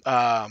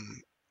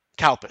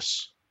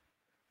Calpis,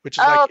 which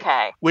is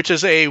which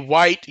is a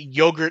white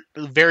yogurt,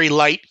 very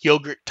light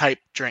yogurt type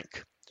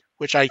drink.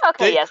 Which yes,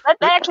 that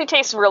actually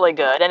tastes really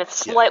good, and it's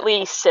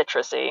slightly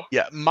citrusy.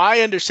 Yeah, my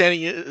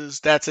understanding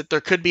is that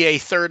there could be a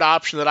third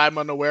option that I'm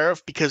unaware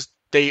of, because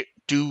they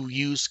do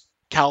use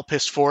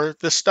Calpis for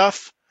this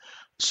stuff.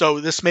 So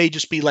this may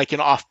just be like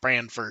an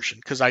off-brand version,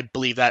 because I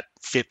believe that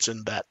fits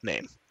in that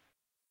name.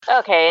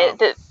 Okay,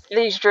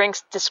 these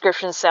drinks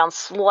descriptions sound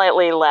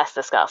slightly less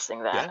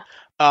disgusting then.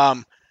 Yeah.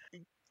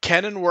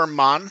 Ken and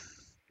Wormmon,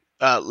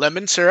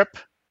 lemon syrup,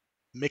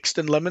 mixed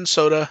in lemon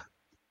soda,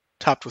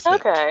 topped with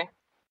mint. Okay.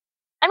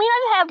 I mean,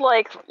 I've had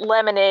like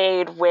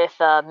lemonade with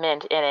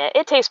mint in it.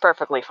 It tastes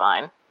perfectly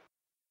fine.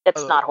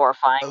 It's not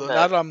horrifying. But...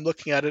 Now that I'm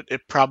looking at it,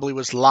 it probably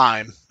was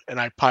lime, and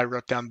I probably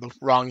wrote down the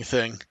wrong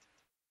thing.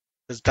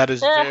 That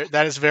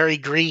is very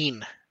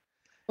green.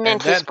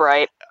 Mint is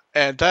bright.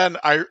 And then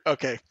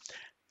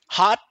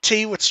hot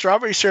tea with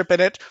strawberry syrup in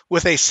it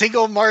with a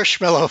single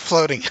marshmallow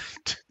floating.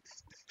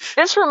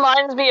 This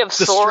reminds me of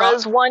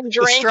Sora's one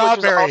drink,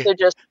 which was also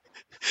just.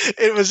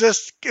 It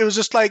was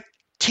just like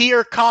tea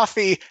or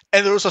coffee,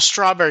 and there was a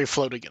strawberry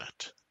floating in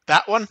it.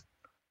 That one?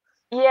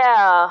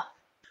 Yeah.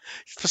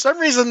 For some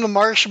reason, the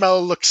marshmallow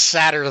looks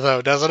sadder,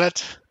 though, doesn't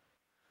it?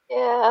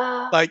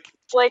 Yeah. Like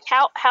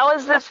how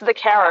is this the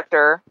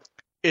character?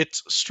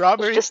 It's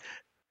strawberry. It's just,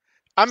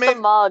 the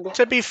mug.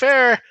 To be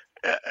fair,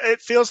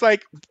 it feels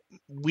like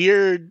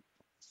weird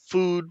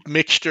food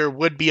mixture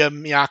would be a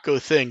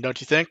Miyako thing,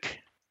 don't you think?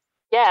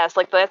 Yeah, it's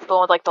like that's the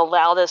one with like the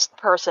loudest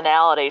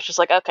personality. It's just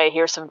like, okay,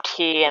 here's some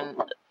tea and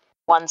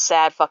one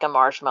sad fucking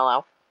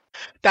marshmallow.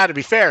 Now, to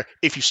be fair,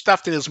 if you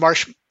stuffed in as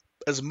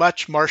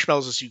much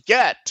marshmallows as you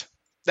get,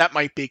 that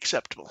might be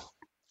acceptable.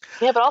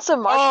 Yeah, but also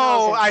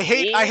marshmallows Oh, and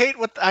tea. I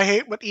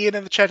hate what Ian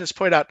in the chat has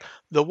pointed out.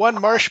 The one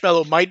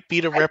marshmallow might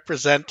be to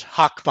represent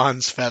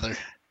Hawkmon's feather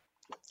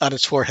on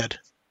his forehead.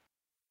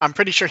 I'm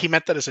pretty sure he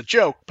meant that as a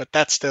joke, but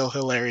that's still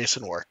hilarious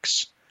and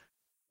works.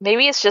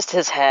 Maybe it's just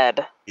his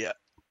head. Yeah.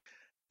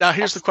 Now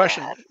here's the That's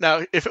question. sad.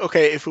 Now, if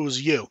it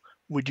was you,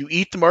 would you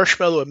eat the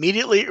marshmallow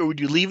immediately, or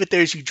would you leave it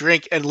there as you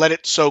drink and let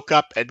it soak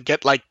up and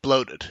get like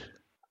bloated?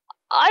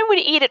 I would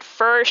eat it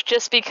first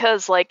just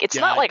because, like, it's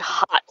not Yeah, like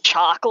hot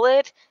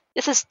chocolate.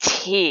 This is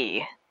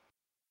tea.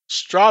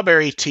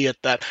 strawberry tea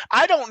at that.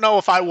 I don't know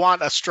if I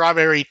want a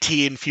strawberry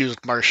tea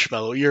infused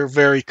marshmallow. You're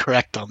very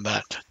correct on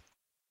that.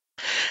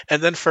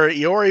 And then for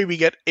Iori, we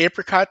get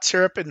apricot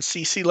syrup and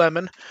CC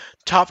lemon,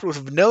 topped with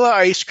vanilla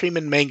ice cream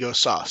and mango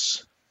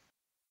sauce.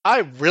 I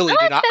really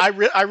do not.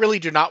 I really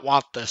do not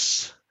want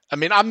this. I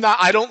mean, I'm not.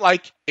 I don't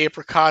like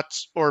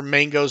apricots or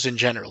mangoes in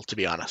general, to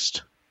be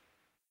honest.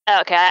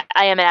 Okay,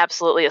 I am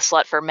absolutely a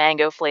slut for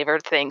mango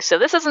flavored things, so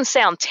this doesn't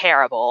sound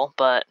terrible,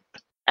 but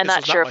I'm This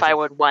not is not sure my if I thing.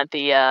 would want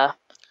the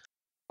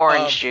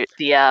orange juice,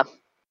 the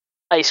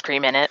ice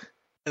cream in it.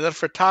 And then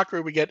for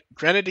taco, we get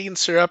grenadine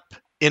syrup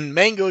in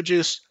mango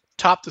juice,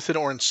 topped with an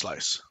orange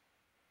slice.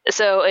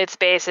 So it's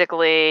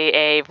basically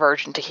a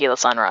virgin tequila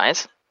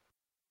sunrise.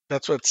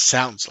 That's what it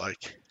sounds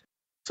like.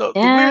 So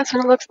Yeah, that's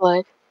what it looks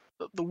like.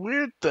 the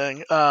weird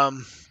thing,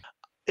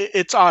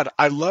 it's odd.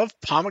 I love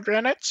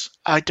pomegranates.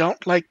 I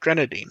don't like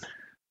grenadine,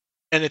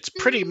 and it's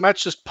pretty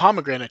much just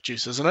pomegranate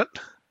juice, isn't it?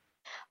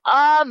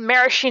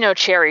 Maraschino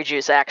cherry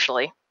juice,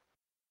 actually.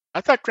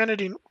 I thought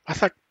grenadine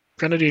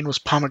was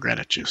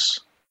pomegranate juice.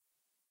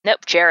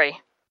 Nope, cherry.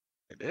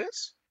 It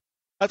is.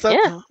 I thought.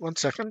 Yeah. 1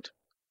 second.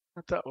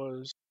 I thought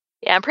was.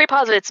 Yeah, I'm pretty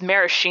positive it's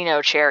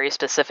maraschino cherry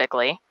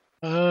specifically.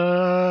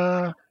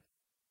 Pomegranate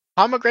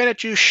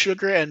juice,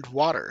 sugar, and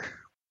water.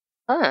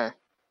 Huh.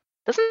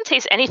 Doesn't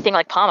taste anything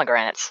like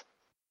pomegranates.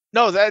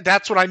 No,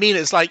 that's what I mean.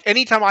 Is like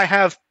anytime I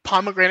have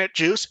pomegranate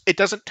juice, it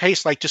doesn't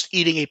taste like just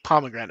eating a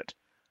pomegranate.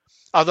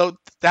 Although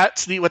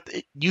that's what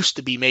it used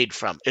to be made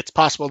from. It's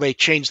possible they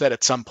changed that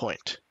at some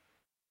point.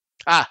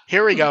 Ah,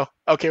 here we go.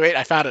 Okay, wait,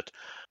 I found it.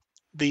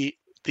 The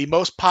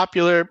most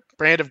popular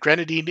brand of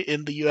grenadine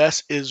in the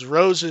U.S. is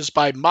Roses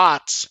by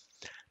Mott's,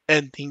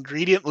 and the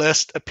ingredient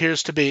list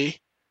appears to be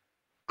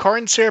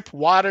corn syrup,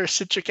 water,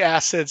 citric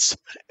acids,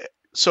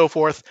 so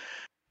forth.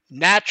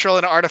 Natural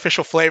and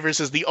artificial flavors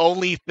is the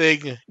only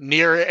thing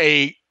near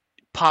a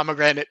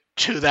pomegranate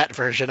to that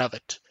version of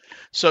it.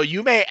 So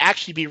you may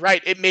actually be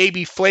right. It may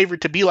be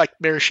flavored to be like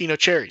maraschino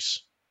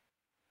cherries.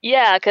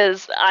 Yeah,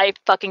 because I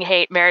fucking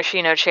hate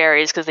maraschino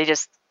cherries because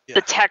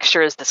the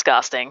texture is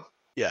disgusting.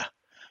 Yeah.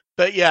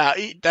 But yeah,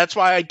 that's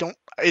why I don't.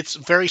 It's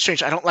very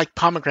strange. I don't like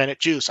pomegranate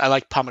juice. I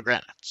like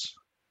pomegranates.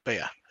 But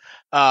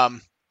yeah.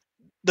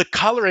 The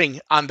coloring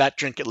on that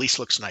drink at least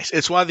looks nice.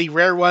 It's one of the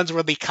rare ones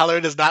where the color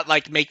does not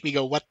like make me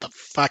go, "What the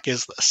fuck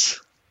is this?"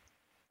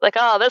 Like,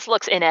 oh, this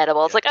looks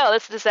inedible. It's like, oh,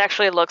 this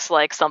actually looks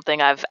like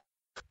something I've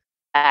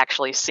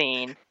actually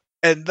seen.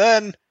 And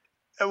then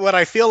what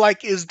I feel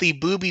like is the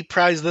booby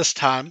prize this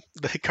time,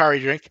 the Hikari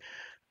drink,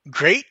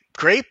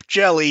 grape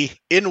jelly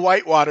in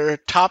white water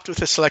topped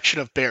with a selection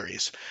of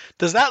berries.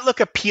 Does that look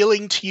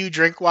appealing to you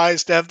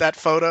drink-wise to have that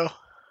photo?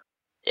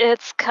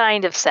 It's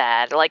kind of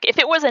sad. Like, if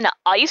it was an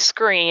ice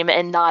cream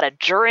and not a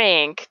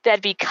drink,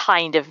 that'd be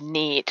kind of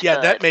neat.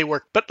 Yeah, that may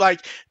work. But,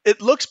 like,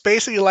 it looks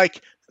basically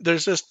like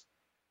there's just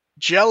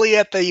jelly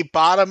at the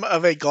bottom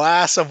of a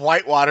glass of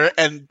white water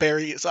and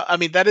berries. I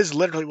mean, that is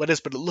literally what it is,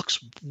 but it looks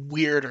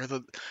weirder.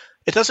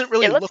 It doesn't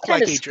really look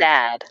like a drink.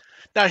 Sad.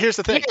 Now, here's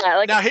the thing. Yeah,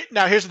 like,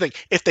 now, here's the thing.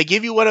 If they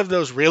give you one of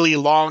those really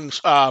long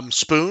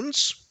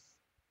spoons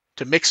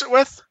to mix it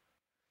with,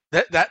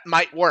 that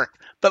might work.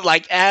 But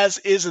like as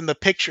is in the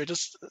picture,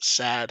 just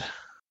sad.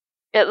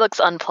 It looks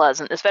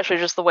unpleasant, especially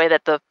just the way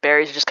that the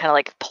berries are just kind of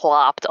like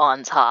plopped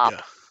on top.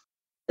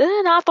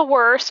 Yeah. Not the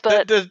worst,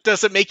 but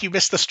does it make you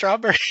miss the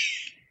strawberry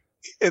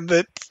in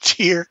the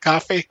tea or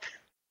coffee?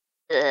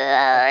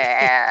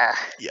 Yeah.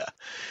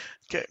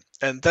 Okay,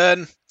 and then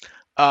do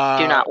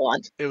not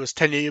want. It was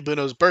Tenya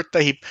Yabuno's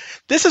birthday.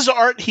 This is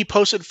art he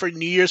posted for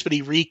New Year's, but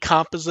he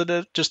recomposited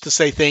it just to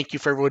say thank you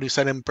for everyone who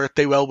sent him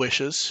birthday well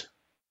wishes.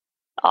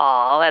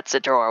 Oh, that's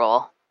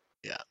adorable.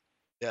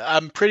 Yeah,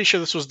 I'm pretty sure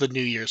this was the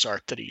New Year's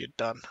art that he had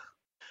done.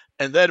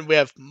 And then we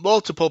have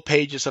multiple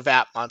pages of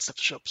Atmon stuff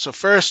to show up. So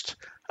first,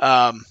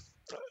 Naoka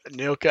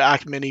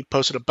Akimini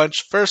posted a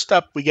bunch. First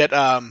up, we get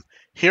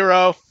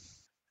Hero.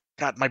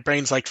 God, my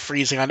brain's like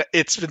freezing on it.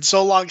 It's been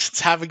so long since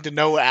having to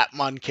know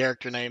Atmon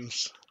character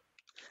names.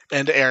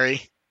 And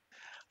Eri.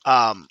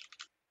 Haru.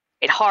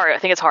 I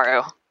think it's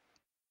Haru.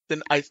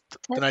 Did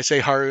I say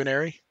Haru and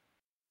Eri?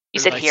 You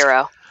said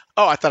Hero.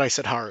 Oh, I thought I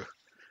said Haru.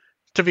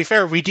 To be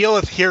fair, we deal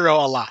with Hero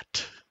a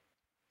lot.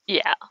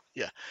 Yeah.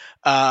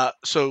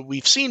 So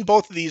we've seen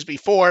both of these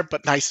before,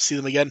 but nice to see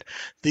them again.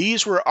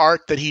 These were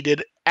art that he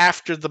did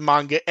after the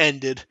manga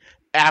ended,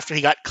 after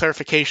he got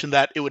clarification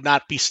that it would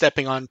not be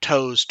stepping on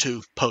toes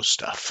to post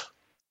stuff.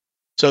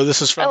 So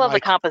this is from. I love the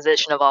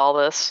composition of all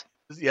this.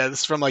 Yeah, this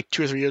is from like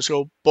 2 or 3 years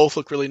ago. Both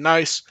look really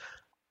nice.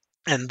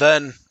 And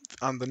then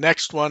on the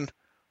next one,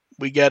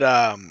 we get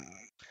I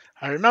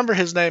remember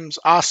his name's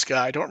Asuka.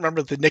 I don't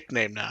remember the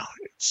nickname now.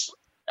 It's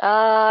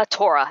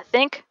Tora, I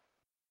think.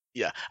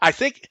 yeah. I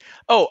think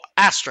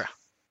Astra.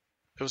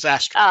 It was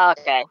Astra. Oh,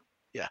 okay.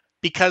 Yeah.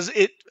 Because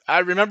I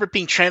remember it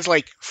being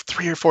translated like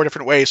 3 or 4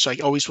 different ways, so I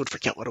always would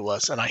forget what it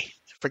was, and I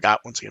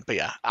forgot once again. But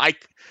yeah,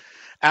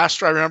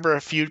 Astra, I remember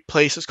a few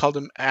places called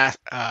him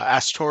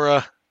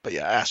Astora, but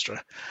yeah,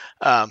 Astra.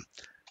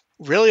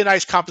 Really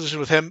nice composition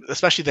with him,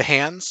 especially the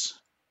hands.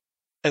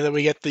 And then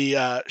we get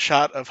the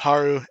shot of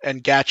Haru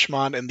and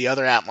Gatchmon and the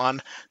other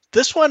Atmon.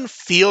 This one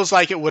feels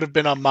like it would have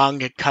been a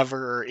manga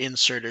cover or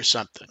insert or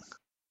something.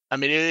 I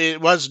mean,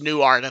 it was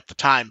new art at the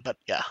time, but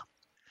yeah.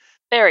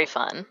 Very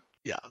fun.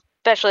 Yeah.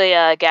 Especially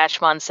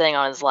Gatchmon sitting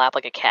on his lap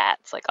like a cat.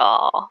 It's like,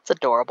 oh, it's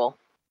adorable.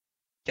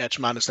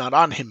 Gatchmon is not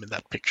on him in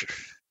that picture.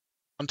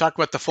 I'm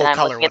talking about the full And I'm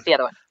color looking one. at the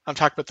other one. I'm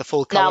talking about the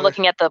full color. No, I'm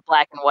looking at the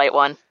black and white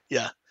one.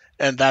 Yeah.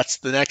 And that's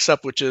the next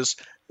up, which is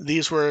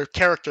these were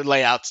character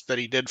layouts that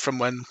he did from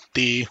when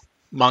the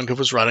manga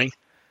was running.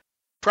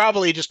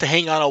 Probably just to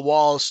hang on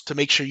walls to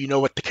make sure you know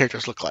what the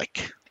characters look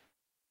like.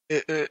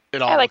 It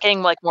all, I like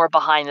getting like more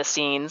behind the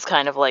scenes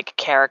kind of like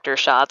character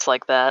shots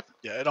like that.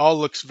 Yeah, it all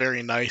looks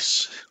very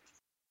nice.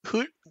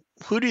 Who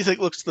do you think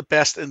looks the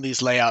best in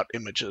these layout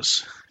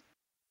images?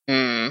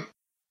 I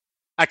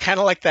kind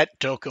of like that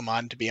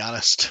Dokemon, to be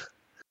honest.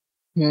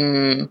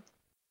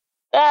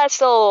 That's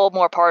still a little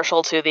more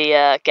partial to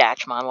the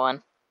Gatchmon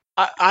one.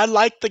 I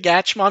like the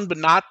Gatchmon, but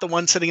not the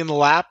one sitting in the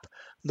lap.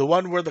 The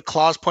one where the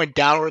claws point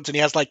downwards and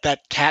he has like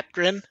that cat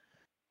grin.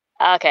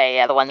 Okay,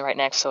 yeah, the one right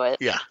next to it.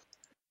 Yeah.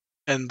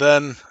 And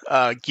then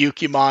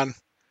Gyukimon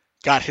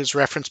got his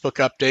reference book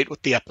update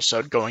with the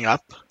episode going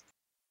up.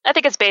 I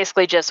think it's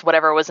basically just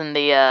whatever was in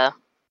the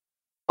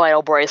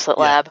Vital Bracelet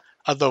lab.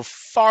 Although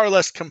far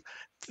less...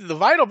 the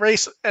Vital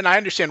Bracelet, and I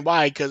understand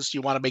why, because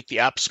you want to make the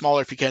app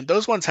smaller if you can,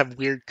 those ones have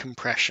weird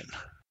compression.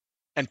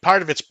 And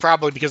part of it's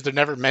probably because they're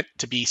never meant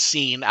to be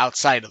seen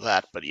outside of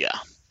that, but yeah.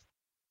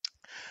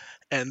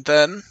 And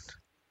then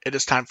it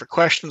is time for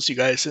questions. You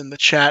guys in the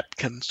chat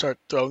can start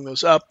throwing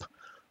those up.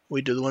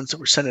 We do the ones that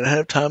were sent in ahead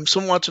of time.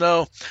 Someone wants to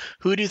know,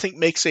 who do you think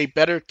makes a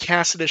better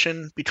cast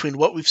addition between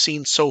what we've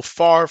seen so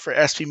far for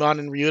SPMon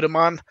and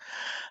Ryudamon?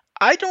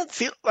 I don't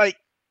feel like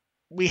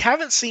we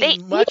haven't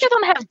seen much. Neither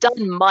of them have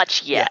done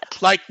much yet. Yeah.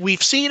 Like,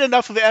 we've seen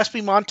enough of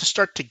SPMon to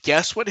start to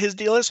guess what his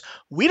deal is.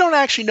 We don't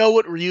actually know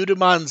what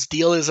Ryudamon's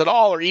deal is at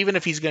all, or even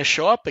if he's going to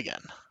show up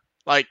again.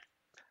 Like,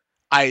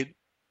 I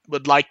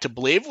would like to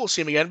believe we'll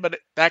see him again, but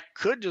that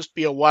could just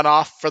be a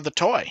one-off for the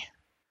toy.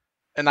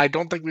 And I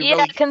don't think we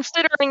really...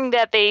 considering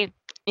that they,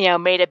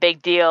 made a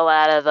big deal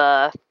out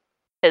of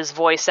his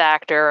voice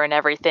actor and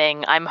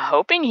everything, I'm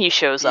hoping he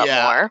shows up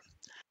more.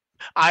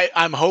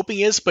 I'm hoping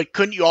he is, but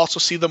couldn't you also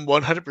see them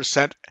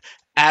 100%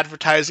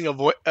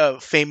 advertising a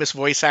famous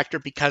voice actor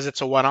because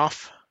it's a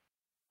one-off?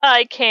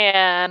 I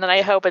can, and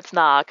I hope it's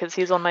not, because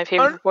he's one of my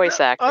favorite voice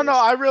actors. Oh, no,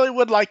 I really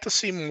would like to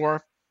see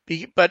more.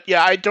 But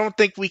yeah, I don't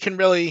think we can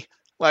really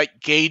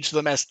gauge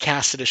them as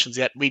cast additions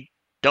yet. We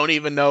don't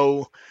even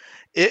know...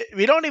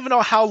 we don't even know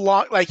how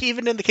long...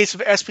 even in the case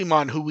of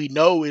SPMon, who we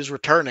know is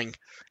returning...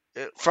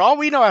 For all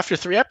we know, after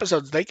 3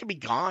 episodes, they could be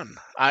gone.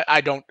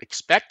 I don't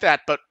expect that,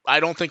 but I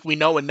don't think we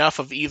know enough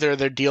of either of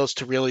their deals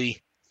to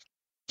really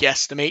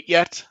guesstimate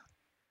yet.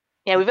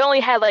 Yeah, we've only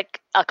had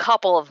a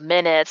couple of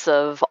minutes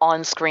of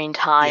on-screen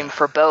time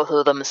for both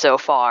of them so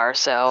far,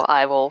 so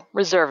I will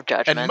reserve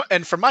judgment.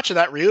 And for much of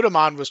that,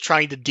 Ryudamon was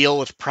trying to deal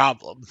with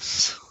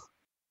problems.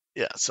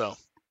 Yeah, so...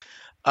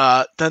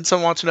 then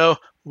someone wants to know,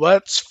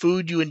 what's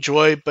food you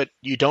enjoy but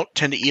you don't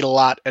tend to eat a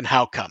lot, and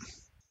how come?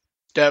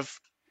 Dev,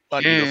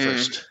 why don't you go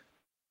first?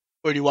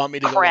 Or do you want me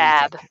to go?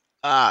 Crab.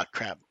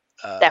 Crab.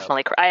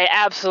 Definitely. I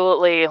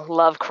absolutely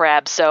love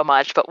crab so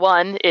much, but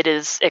one, it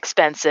is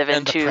expensive,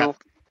 and two,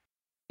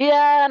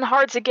 and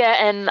hard to get,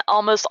 and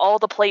almost all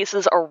the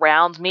places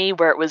around me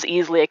where it was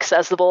easily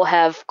accessible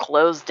have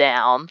closed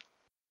down.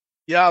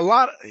 Yeah, a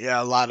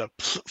lot of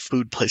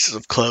food places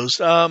have closed.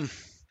 Trying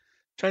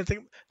to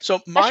think. So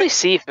actually,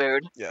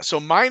 seafood. Yeah, so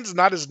mine's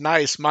not as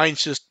nice.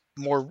 Mine's just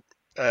more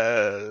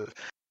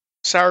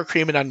sour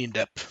cream and onion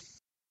dip.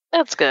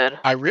 That's good.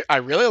 I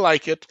really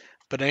like it,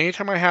 but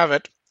anytime I have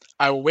it,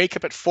 I will wake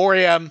up at 4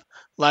 a.m.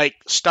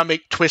 stomach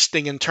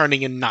twisting and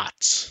turning in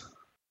knots.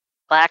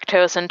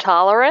 Lactose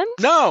intolerance?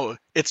 No,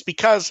 it's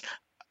because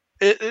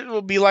it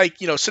will be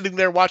sitting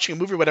there watching a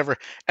movie or whatever,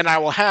 and I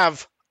will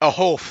have a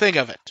whole thing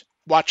of it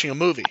watching a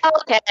movie.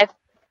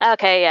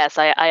 Okay, yes,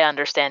 I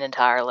understand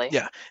entirely.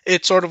 Yeah,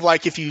 it's sort of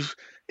like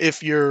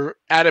if you're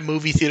at a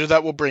movie theater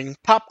that will bring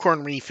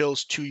popcorn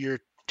refills to your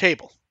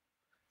table.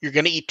 You're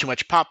going to eat too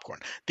much popcorn.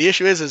 The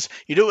issue is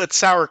you do it with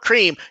sour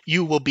cream,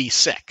 you will be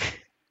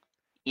sick.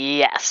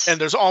 Yes. And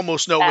there's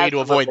almost no way to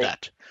avoid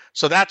that.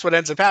 So that's what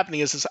ends up happening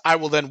is I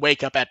will then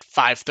wake up at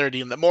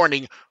 5:30 in the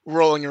morning,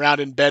 rolling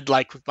around in bed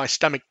with my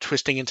stomach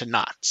twisting into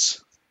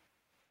knots.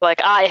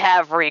 Like, I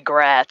have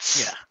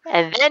regrets. Yeah.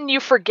 And then you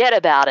forget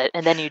about it,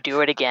 and then you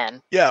do it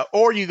again. Yeah,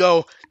 or you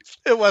go,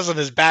 it wasn't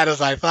as bad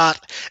as I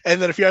thought,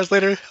 and then a few hours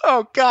later,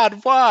 oh God,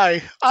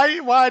 why?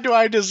 Why do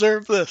I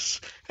deserve this?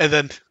 And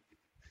then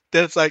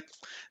it's like,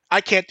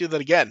 I can't do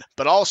that again.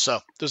 But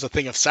also, there's a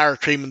thing of sour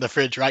cream in the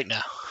fridge right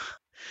now.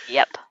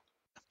 Yep.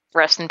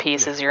 Rest in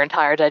peace Yeah. is your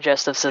entire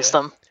digestive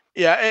system.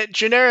 Yeah,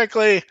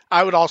 generically,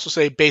 I would also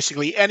say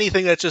basically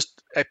anything that's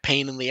just a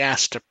pain in the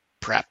ass to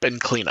prep and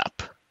clean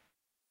up.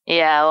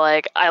 Yeah,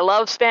 like, I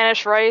love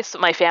Spanish rice,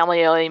 but my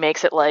family only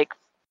makes it, like,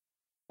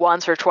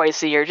 once or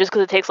twice a year, just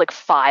because it takes, like,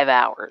 5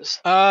 hours.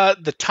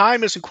 The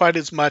time isn't quite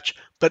as much,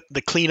 but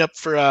the cleanup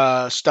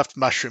for stuffed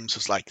mushrooms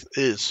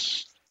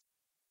is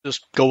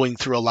just going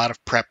through a lot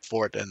of prep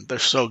for it, and they're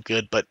so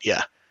good, but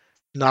yeah,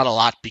 not a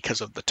lot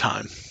because of the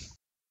time.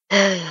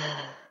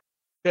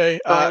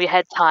 Okay, Only we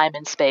had time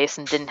and space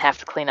and didn't have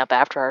to clean up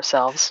after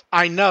ourselves.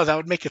 I know, that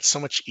would make it so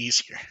much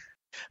easier.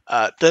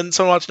 Then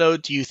someone wants to know,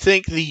 do you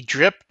think the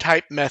drip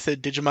type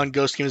method Digimon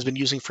Ghost Game has been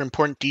using for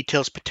important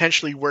details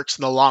potentially works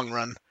in the long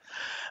run?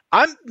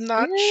 I'm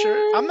not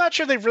sure. I'm not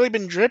sure they've really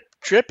been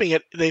dripping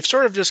it. They've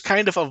sort of just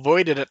kind of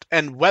avoided it,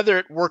 and whether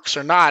it works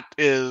or not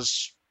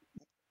is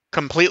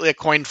completely a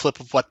coin flip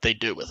of what they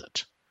do with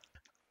it.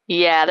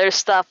 Yeah, there's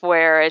stuff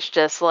where it's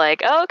just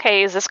like, oh,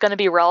 okay, is this going to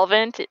be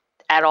relevant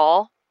at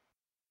all?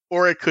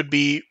 Or it could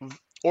be,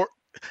 or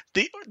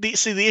the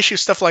issue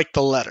is stuff like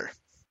the letter.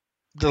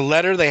 The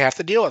letter they have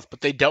to deal with,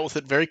 but they dealt with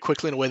it very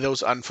quickly in a way that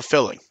was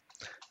unfulfilling.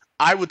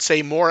 I would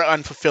say more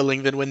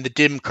unfulfilling than when the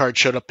DIM card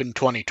showed up in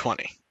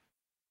 2020.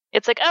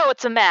 It's like, oh,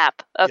 it's a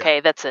map. Okay,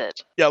 that's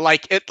it. Yeah,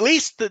 like at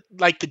least the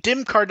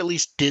DIM card at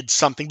least did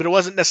something, but it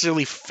wasn't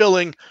necessarily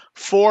filling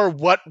for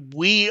what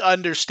we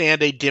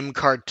understand a DIM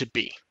card to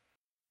be.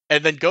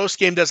 And then Ghost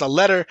Game does a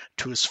letter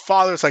to his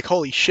father. It's like,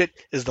 holy shit,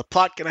 is the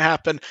plot going to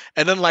happen?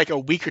 And then like a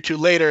week or two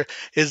later,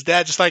 his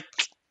dad just like,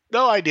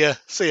 no idea.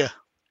 See ya.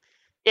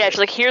 Yeah, it's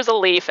like, here's a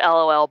leaf,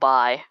 LOL,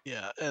 bye.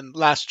 Yeah, and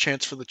last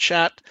chance for the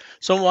chat.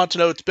 Someone wants to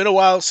know, it's been a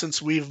while since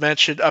we've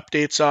mentioned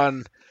updates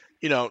on,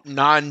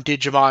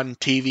 non-Digimon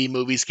TV,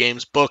 movies,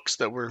 games, books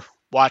that we're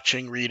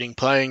watching, reading,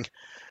 playing.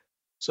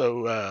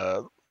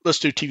 So let's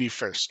do TV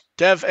first.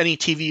 Dev, any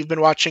TV you've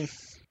been watching?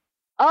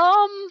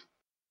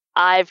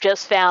 I've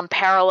just found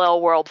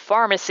Parallel World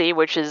Pharmacy,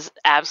 which is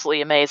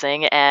absolutely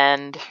amazing,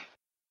 and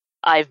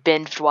I've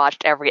binge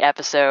watched every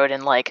episode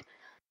in like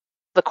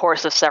the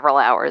course of several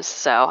hours,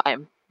 so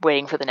I'm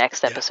waiting for the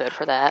next episode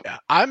for that. Yeah,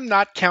 I'm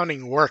not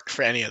counting work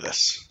for any of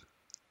this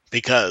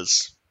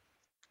because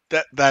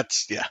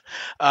that's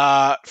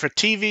for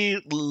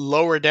TV,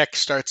 Lower Deck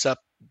starts up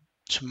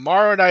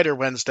tomorrow night or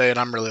Wednesday, and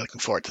I'm really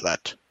looking forward to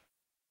that.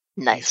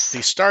 Nice.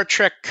 The Star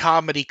Trek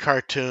comedy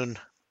cartoon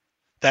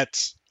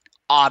that's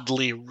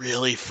oddly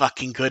really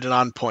fucking good and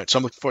on point, so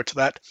I'm looking forward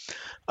to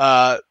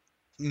that.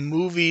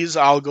 Movies,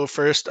 I'll go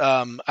first.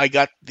 I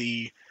got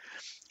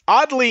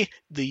oddly,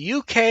 the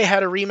UK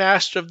had a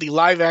remaster of the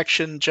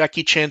live-action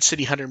Jackie Chan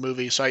City Hunter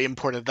movie, so I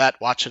imported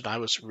that, watched it, and I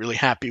was really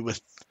happy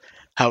with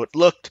how it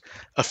looked.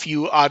 A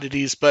few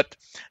oddities, but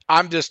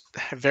I'm just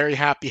very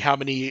happy how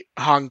many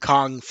Hong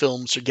Kong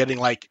films are getting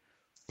like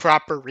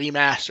proper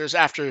remasters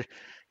after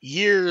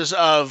years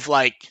of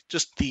like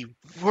just the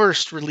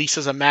worst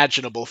releases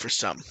imaginable for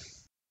some.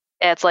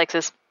 It's like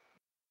this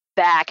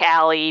back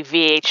alley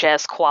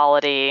VHS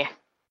quality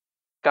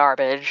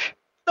garbage.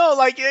 No,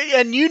 like,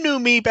 and you knew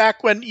me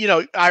back when,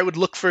 I would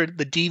look for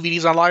the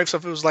DVDs on live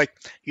stuff. It was like,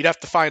 you'd have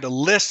to find a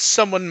list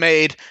someone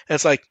made. And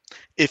it's like,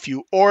 if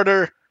you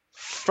order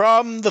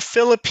from the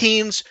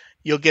Philippines,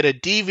 you'll get a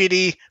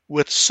DVD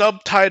with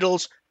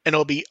subtitles and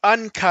it'll be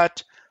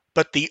uncut,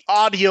 but the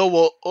audio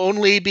will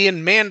only be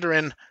in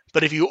Mandarin.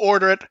 But if you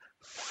order it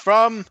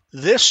from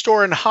this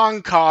store in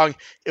Hong Kong,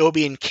 it will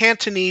be in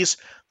Cantonese,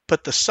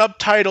 but the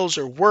subtitles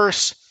are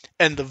worse.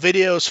 And the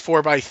videos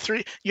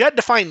 4x3. You had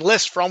to find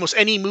lists for almost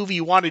any movie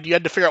you wanted. You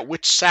had to figure out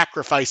which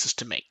sacrifices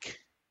to make.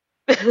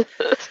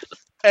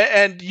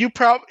 And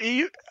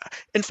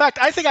in fact,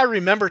 I think I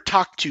remember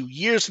talking to you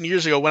years and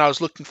years ago when I was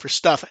looking for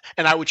stuff,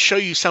 and I would show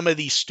you some of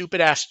these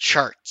stupid ass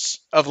charts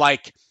of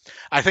like,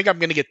 I think I'm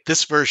going to get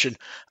this version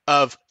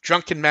of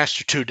Drunken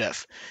Master 2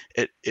 Dev.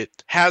 It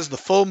has the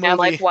full movie. And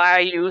like, why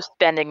are you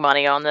spending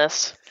money on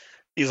this?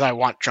 Because I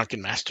want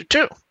Drunken Master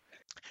 2.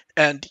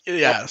 And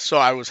so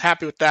I was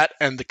happy with that,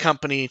 and the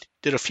company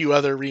did a few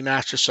other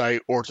remasters, so I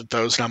ordered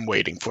those, and I'm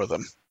waiting for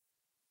them.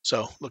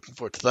 So, looking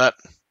forward to that.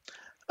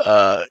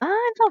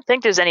 I don't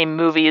think there's any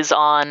movies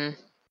on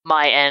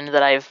my end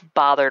that I've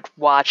bothered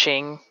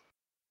watching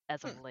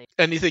as of late.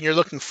 Anything you're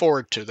looking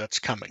forward to that's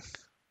coming?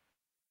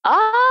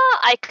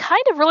 I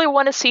kind of really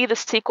want to see the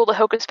sequel to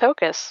Hocus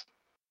Pocus.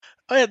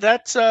 Oh yeah,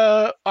 that's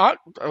well,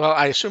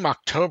 I assume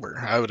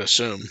October. I would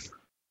assume.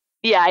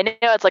 Yeah, I know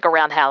it's like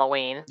around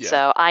Halloween,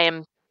 so I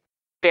am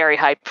very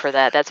hyped for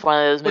that. That's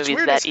one of those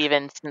movies that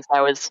even since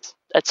I was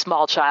a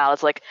small child,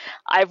 it's like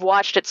I've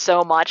watched it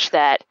so much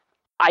that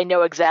I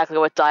know exactly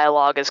what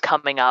dialogue is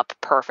coming up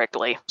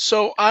perfectly.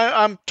 So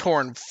I'm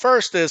torn.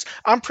 First is,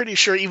 I'm pretty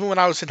sure even when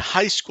I was in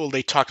high school,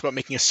 they talked about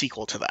making a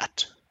sequel to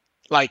that.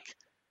 Like,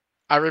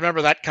 I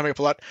remember that coming up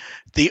a lot.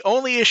 The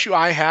only issue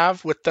I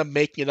have with them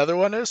making another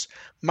one is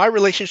my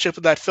relationship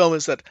with that film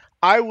is that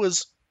I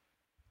was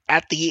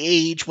at the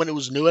age when it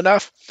was new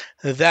enough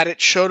that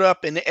it showed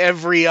up in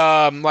every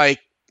like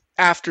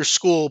after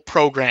school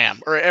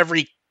program or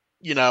every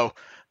you know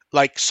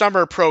like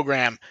summer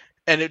program,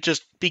 and it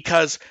just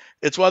because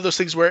it's one of those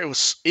things where it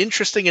was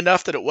interesting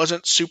enough that it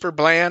wasn't super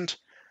bland,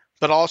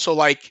 but also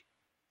like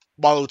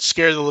while it would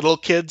scare the little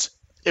kids,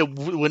 it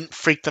wouldn't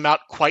freak them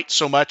out quite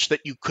so much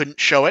that you couldn't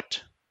show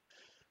it.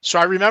 So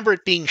I remember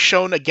it being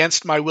shown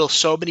against my will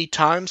so many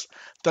times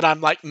that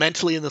I'm like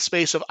mentally in the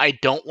space of I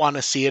don't want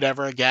to see it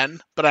ever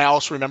again, but I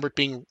also remember it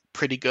being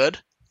pretty good.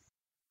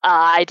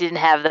 I didn't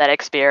have that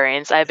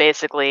experience. I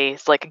basically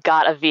like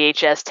got a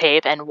VHS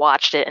tape and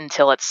watched it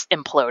until it's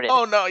imploded.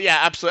 Oh no, yeah,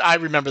 absolutely. I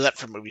remember that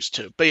from movies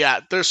too. But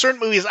yeah, there's certain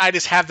movies I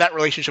just have that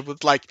relationship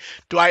with. Like,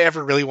 do I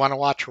ever really want to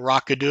watch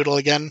Rockadoodle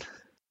again?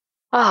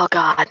 Oh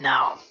God,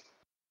 no.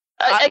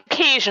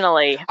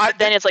 Occasionally, but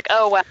then it's like,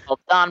 oh well,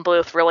 Don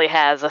Bluth really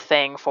has a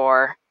thing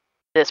for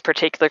this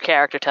particular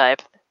character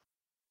type.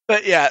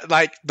 But yeah,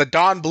 like the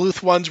Don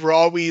Bluth ones were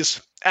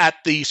always at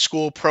the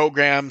school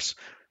programs.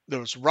 There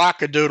was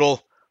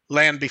Rockadoodle,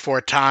 Land Before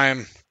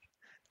Time,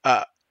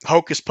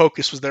 Hocus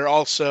Pocus was there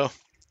also.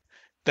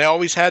 They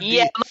always had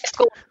Yeah, my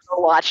school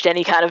never watched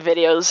any kind of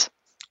videos.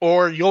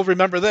 Or you'll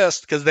remember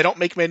this because they don't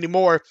make them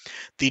anymore.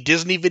 The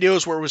Disney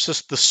videos where it was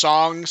just the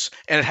songs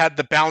and it had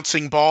the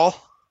bouncing ball.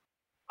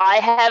 I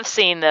have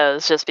seen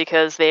those just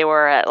because they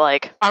were at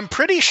like. I'm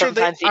pretty sure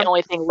sometimes the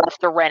only thing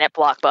left to rent at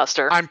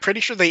Blockbuster. I'm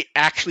pretty sure they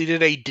actually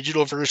did a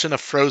digital version of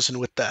Frozen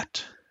with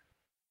that.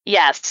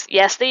 Yes,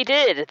 they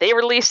did. They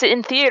released it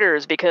in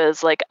theaters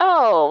because, like,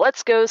 oh,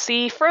 let's go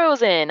see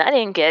Frozen. I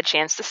didn't get a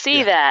chance to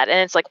see that. And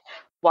it's like,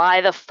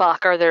 why the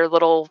fuck are there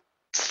little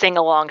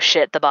sing-along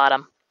shit at the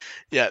bottom?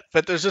 Yeah,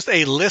 but there's just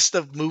a list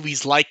of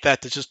movies like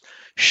that that just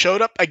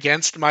showed up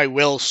against my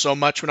will so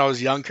much when I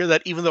was younger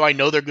that even though I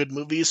know they're good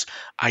movies,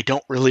 I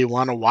don't really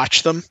want to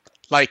watch them.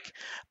 Like,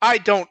 I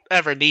don't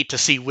ever need to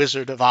see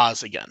Wizard of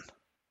Oz again.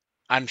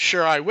 I'm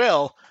sure I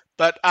will,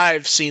 but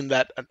I've seen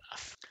that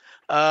enough.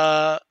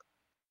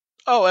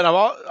 Oh, and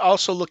I'm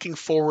also looking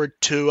forward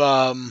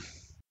to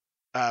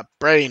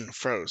Brain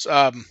Froze.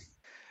 When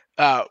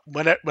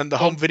the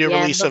home video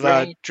release of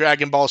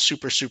Dragon Ball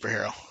Super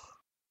Superhero.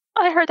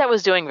 I heard that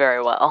was doing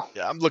very well.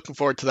 Yeah, I'm looking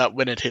forward to that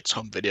when it hits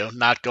home video,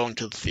 not going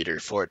to the theater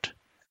for it.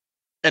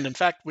 And in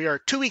fact, we are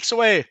 2 weeks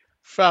away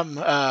from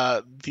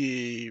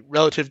the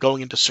relative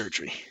going into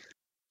surgery.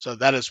 So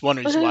that is one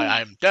reason why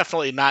I'm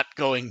definitely not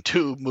going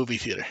to movie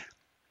theater.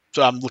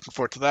 So I'm looking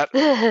forward to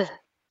that.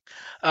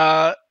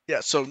 Yeah,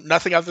 so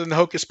nothing other than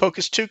Hocus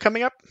Pocus 2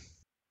 coming up?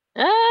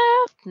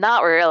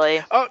 Not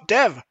really. Oh,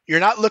 Dev, you're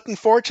not looking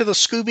forward to the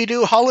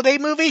Scooby-Doo holiday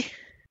movie?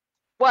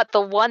 What,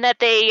 the one that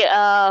they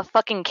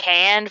fucking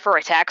canned for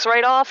a tax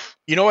write-off?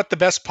 You know what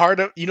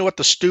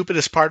the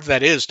stupidest part of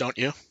that is, don't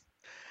you?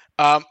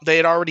 They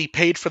had already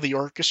paid for the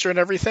orchestra and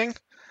everything,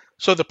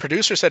 so the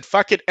producer said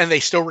fuck it, and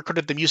they still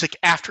recorded the music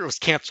after it was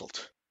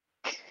canceled.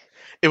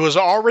 It was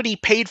already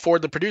paid for.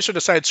 The producer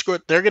decided, screw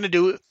it, they're going to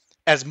do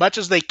as much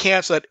as they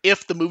can so that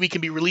if the movie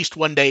can be released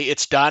one day,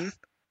 it's done.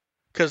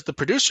 Because the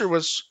producer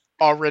was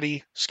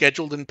already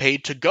scheduled and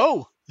paid to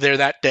go there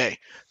that day.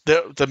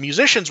 The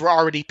musicians were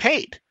already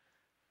paid.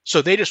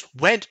 So they just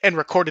went and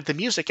recorded the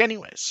music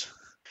anyways.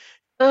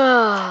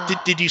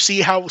 Did you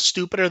see how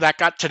stupider that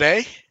got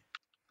today?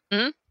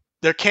 Hmm?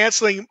 They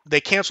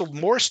canceled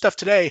more stuff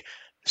today,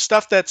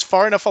 stuff that's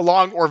far enough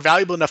along or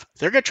valuable enough.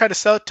 They're going to try to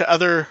sell it to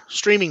other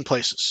streaming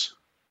places.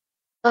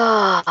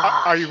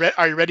 Are you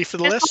ready for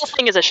the list? This whole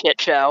thing is a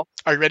shit show.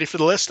 Are you ready for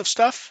the list of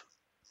stuff?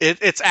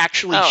 It's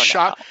actually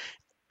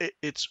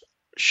it's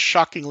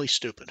shockingly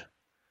stupid.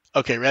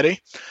 Okay, ready?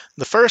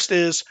 The first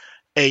is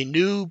a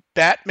new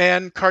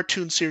Batman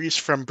cartoon series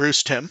from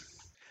Bruce Timm,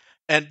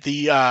 and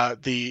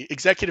the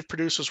executive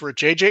producers were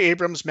J.J.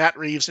 Abrams, Matt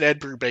Reeves, and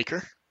Ed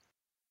Brubaker.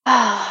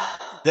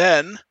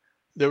 Then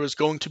there was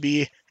going to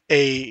be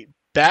a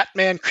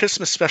Batman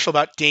Christmas special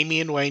about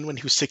Damian Wayne when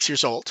he was 6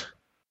 years old.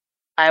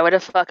 I would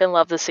have fucking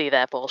loved to see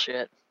that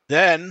bullshit.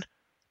 Then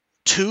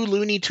 2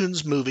 Looney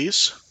Tunes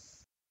movies.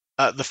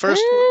 The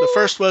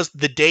first was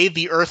The Day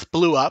the Earth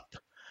Blew Up.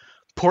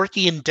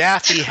 Porky and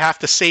Daffy have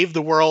to save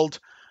the world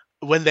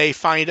when they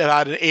find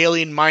out an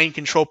alien mind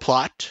control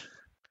plot.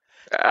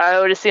 I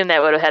would assume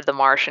that would have had the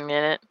Martian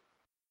in it.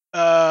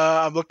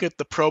 I'm looking at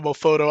the promo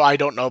photo. I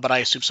don't know, but I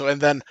assume so.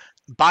 And then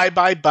Bye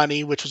Bye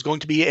Bunny, which was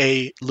going to be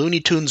a Looney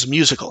Tunes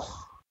musical.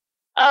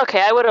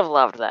 Okay, I would have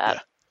loved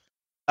that.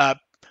 Yeah.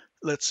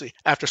 Let's see.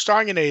 After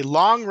starring in a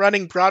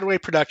long-running Broadway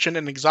production,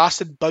 an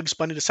exhausted Bugs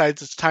Bunny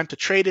decides it's time to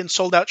trade in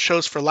sold-out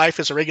shows for life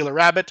as a regular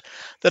rabbit.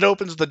 That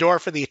opens the door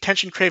for the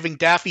attention-craving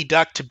Daffy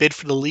Duck to bid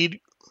for the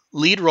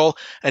lead role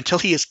until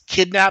he is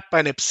kidnapped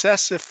by an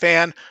obsessive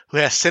fan who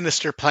has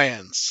sinister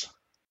plans.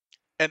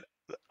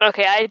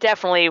 Okay, I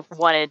definitely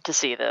wanted to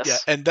see this. Yeah,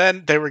 and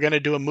then they were going to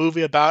do a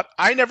movie about,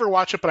 I never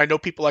watched it, but I know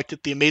people liked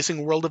it, The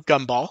Amazing World of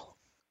Gumball.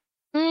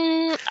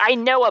 I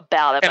know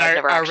about it, but I've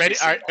never actually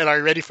seen it. And are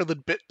you ready for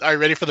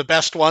the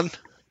best one?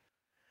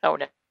 Oh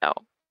no.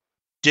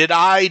 Did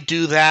I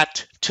do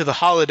that to the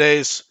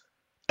holidays?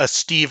 A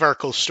Steve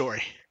Urkel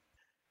story.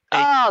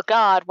 Oh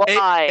God,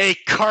 why? A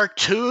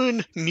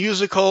cartoon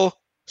musical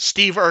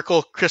Steve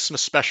Urkel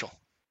Christmas special.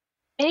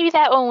 Maybe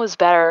that one was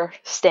better.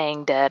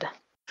 Staying Dead.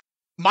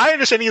 My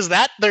understanding is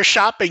that they're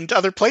shopping to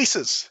other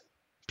places.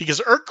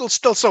 Because Urkel's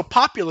still so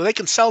popular, they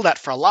can sell that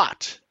for a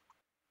lot.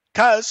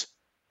 Because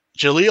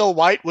Jaleel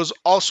White was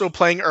also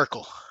playing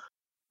Urkel.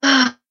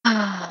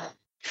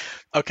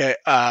 Okay,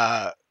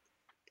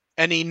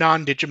 any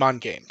non-Digimon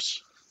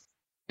games?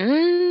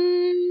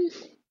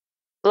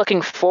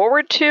 Looking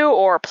forward to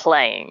or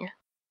playing?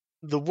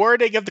 The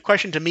wording of the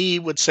question to me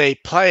would say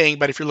playing,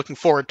 but if you're looking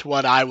forward to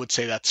one, I would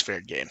say that's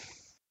fair game.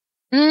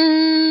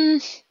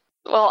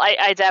 Well,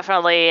 I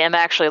definitely am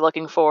actually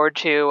looking forward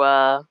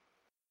to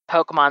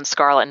Pokemon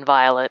Scarlet and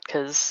Violet,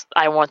 because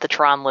I want the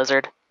Tron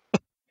Lizard.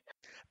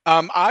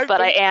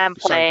 I am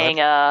playing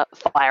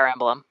Fire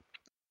Emblem.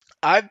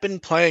 I've been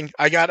playing.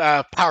 I got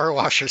a Power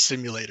Washer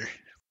Simulator.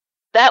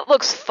 That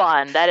looks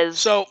fun. That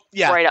is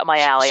right up my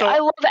alley. I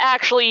love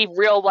actually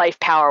real life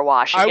power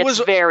washing.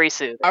 It's very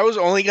soothing. I was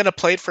only going to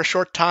play it for a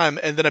short time,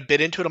 and then a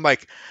bit into it, I'm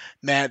like,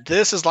 man,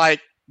 this is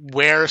like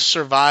where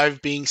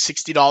Survive being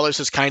 $60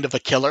 is kind of a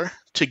killer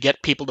to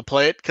get people to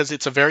play it, because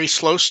it's a very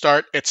slow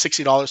start at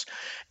 $60.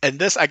 And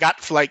this I got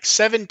for like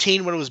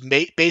 $17 when it was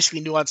basically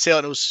new on sale,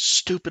 and it was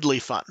stupidly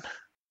fun.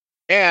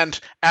 And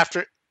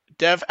after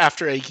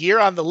a year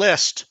on the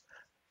list,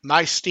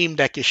 my Steam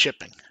Deck is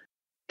shipping.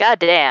 God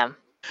damn.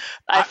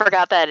 I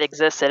forgot that it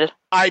existed.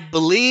 I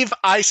believe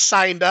I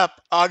signed up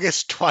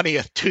August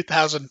 20th,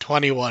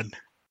 2021.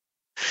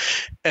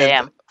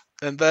 Damn.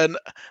 And then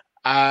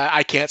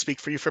I can't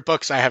speak for you for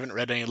books. I haven't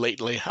read any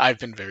lately. I've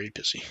been very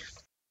busy.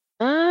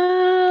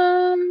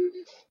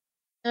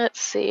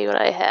 Let's see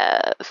what I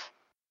have.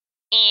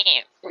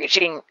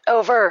 Reaching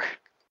over.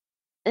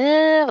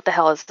 What the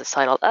hell is this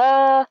titled?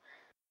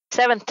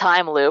 Seventh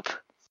Time Loop.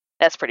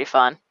 That's pretty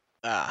fun.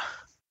 But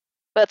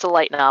it's a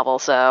light novel,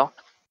 so.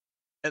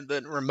 And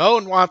then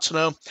Ramon wants to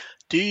know,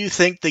 do you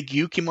think the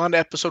Gyukimon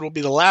episode will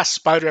be the last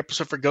Spider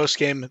episode for Ghost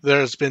Game?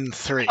 There's been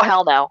 3. Oh,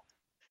 hell no.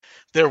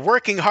 They're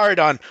working hard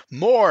on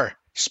more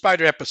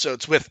Spider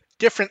episodes with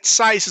different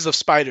sizes of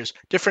spiders,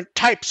 different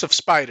types of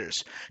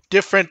spiders,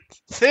 different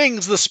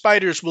things the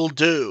spiders will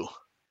do.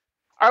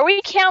 Are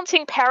we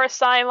counting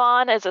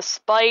Parasimon as a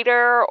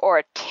spider or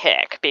a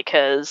tick?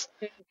 Because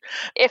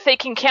if they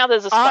can count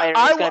as a spider,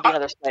 there's going to be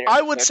another spider.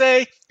 I would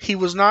say he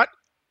was not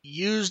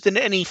used in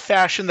any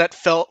fashion that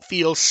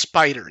feels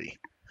spidery.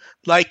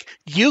 Like,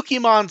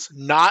 Yukimon's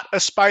not a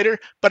spider,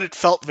 but it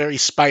felt very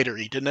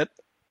spidery, didn't it?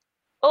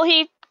 Well,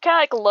 he kind of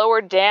like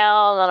lowered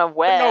down on a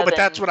web. No, but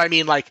that's what I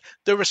mean. Like,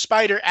 there were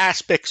spider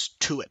aspects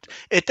to it.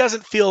 It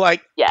doesn't feel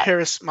like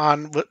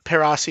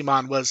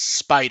Parasimon was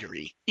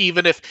spidery,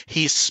 even if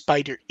he's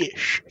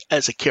spider-ish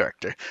as a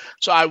character.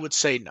 So I would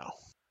say no.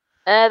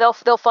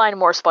 They'll find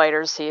more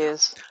spiders to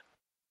use.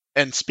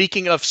 And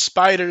speaking of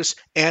spiders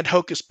and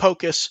Hocus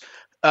Pocus,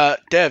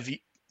 Dev,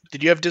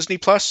 did you have Disney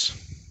Plus?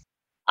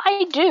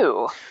 I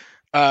do.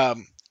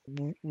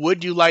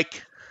 Would you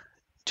like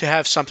to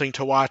have something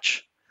to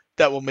watch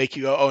that will make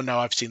you go, oh no,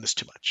 I've seen this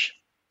too much?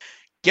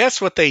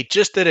 Guess what they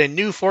just did a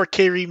new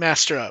 4K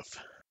remaster of?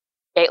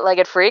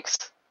 Eight-Legged Freaks?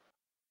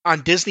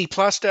 On Disney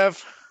Plus,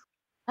 Dev?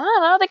 I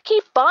don't know, they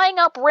keep buying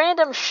up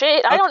random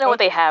shit. I don't know what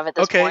they have at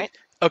this point.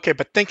 Okay,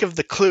 but think of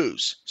the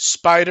clues.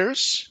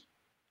 Spiders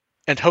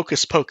and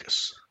Hocus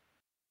Pocus.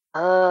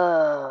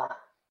 Hell,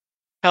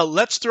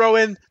 let's throw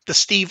in the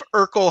Steve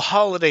Urkel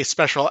holiday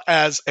special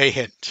as a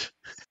hint.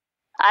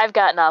 I've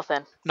got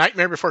nothing.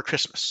 Nightmare Before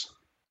Christmas.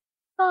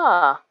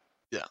 Yeah.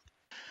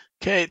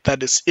 Okay,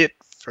 that is it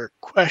for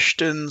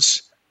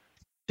questions.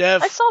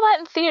 Dev? I saw that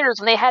in theaters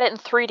when they had it in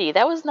 3D.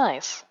 That was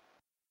nice.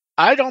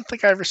 I don't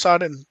think I ever saw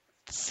it in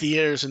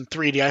theaters in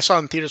 3D. I saw it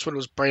in theaters when it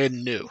was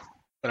brand new.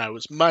 When I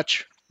was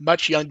much,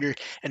 much younger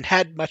and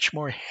had much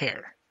more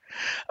hair.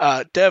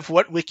 Dev,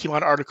 what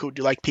Wikimon article would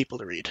you like people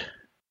to read?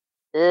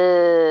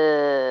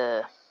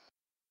 Screw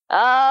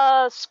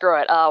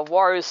it.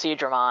 Waru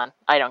Seedramon.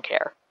 I don't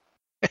care.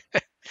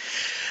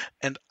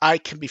 And I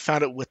can be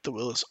found at With the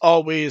Will as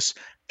always.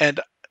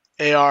 And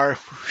AR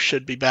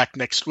should be back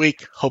next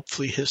week.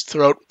 Hopefully his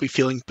throat will be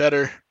feeling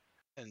better.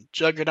 And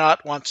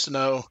Juggernaut wants to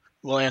know,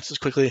 we'll answer this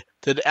quickly,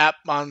 did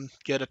Appmon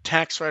get a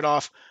tax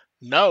write-off?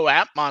 No,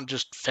 Appmon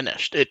just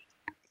finished. It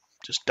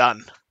just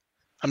done.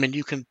 I mean,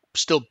 you can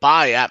still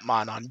buy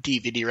Appmon on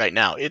DVD right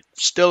now. It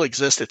still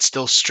exists. It's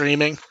still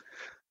streaming.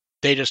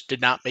 They just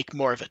did not make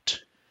more of it.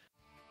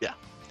 Yeah.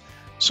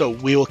 So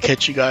we will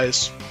catch you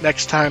guys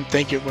next time.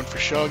 Thank you everyone for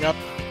showing up.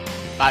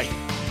 Bye.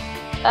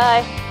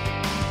 Bye.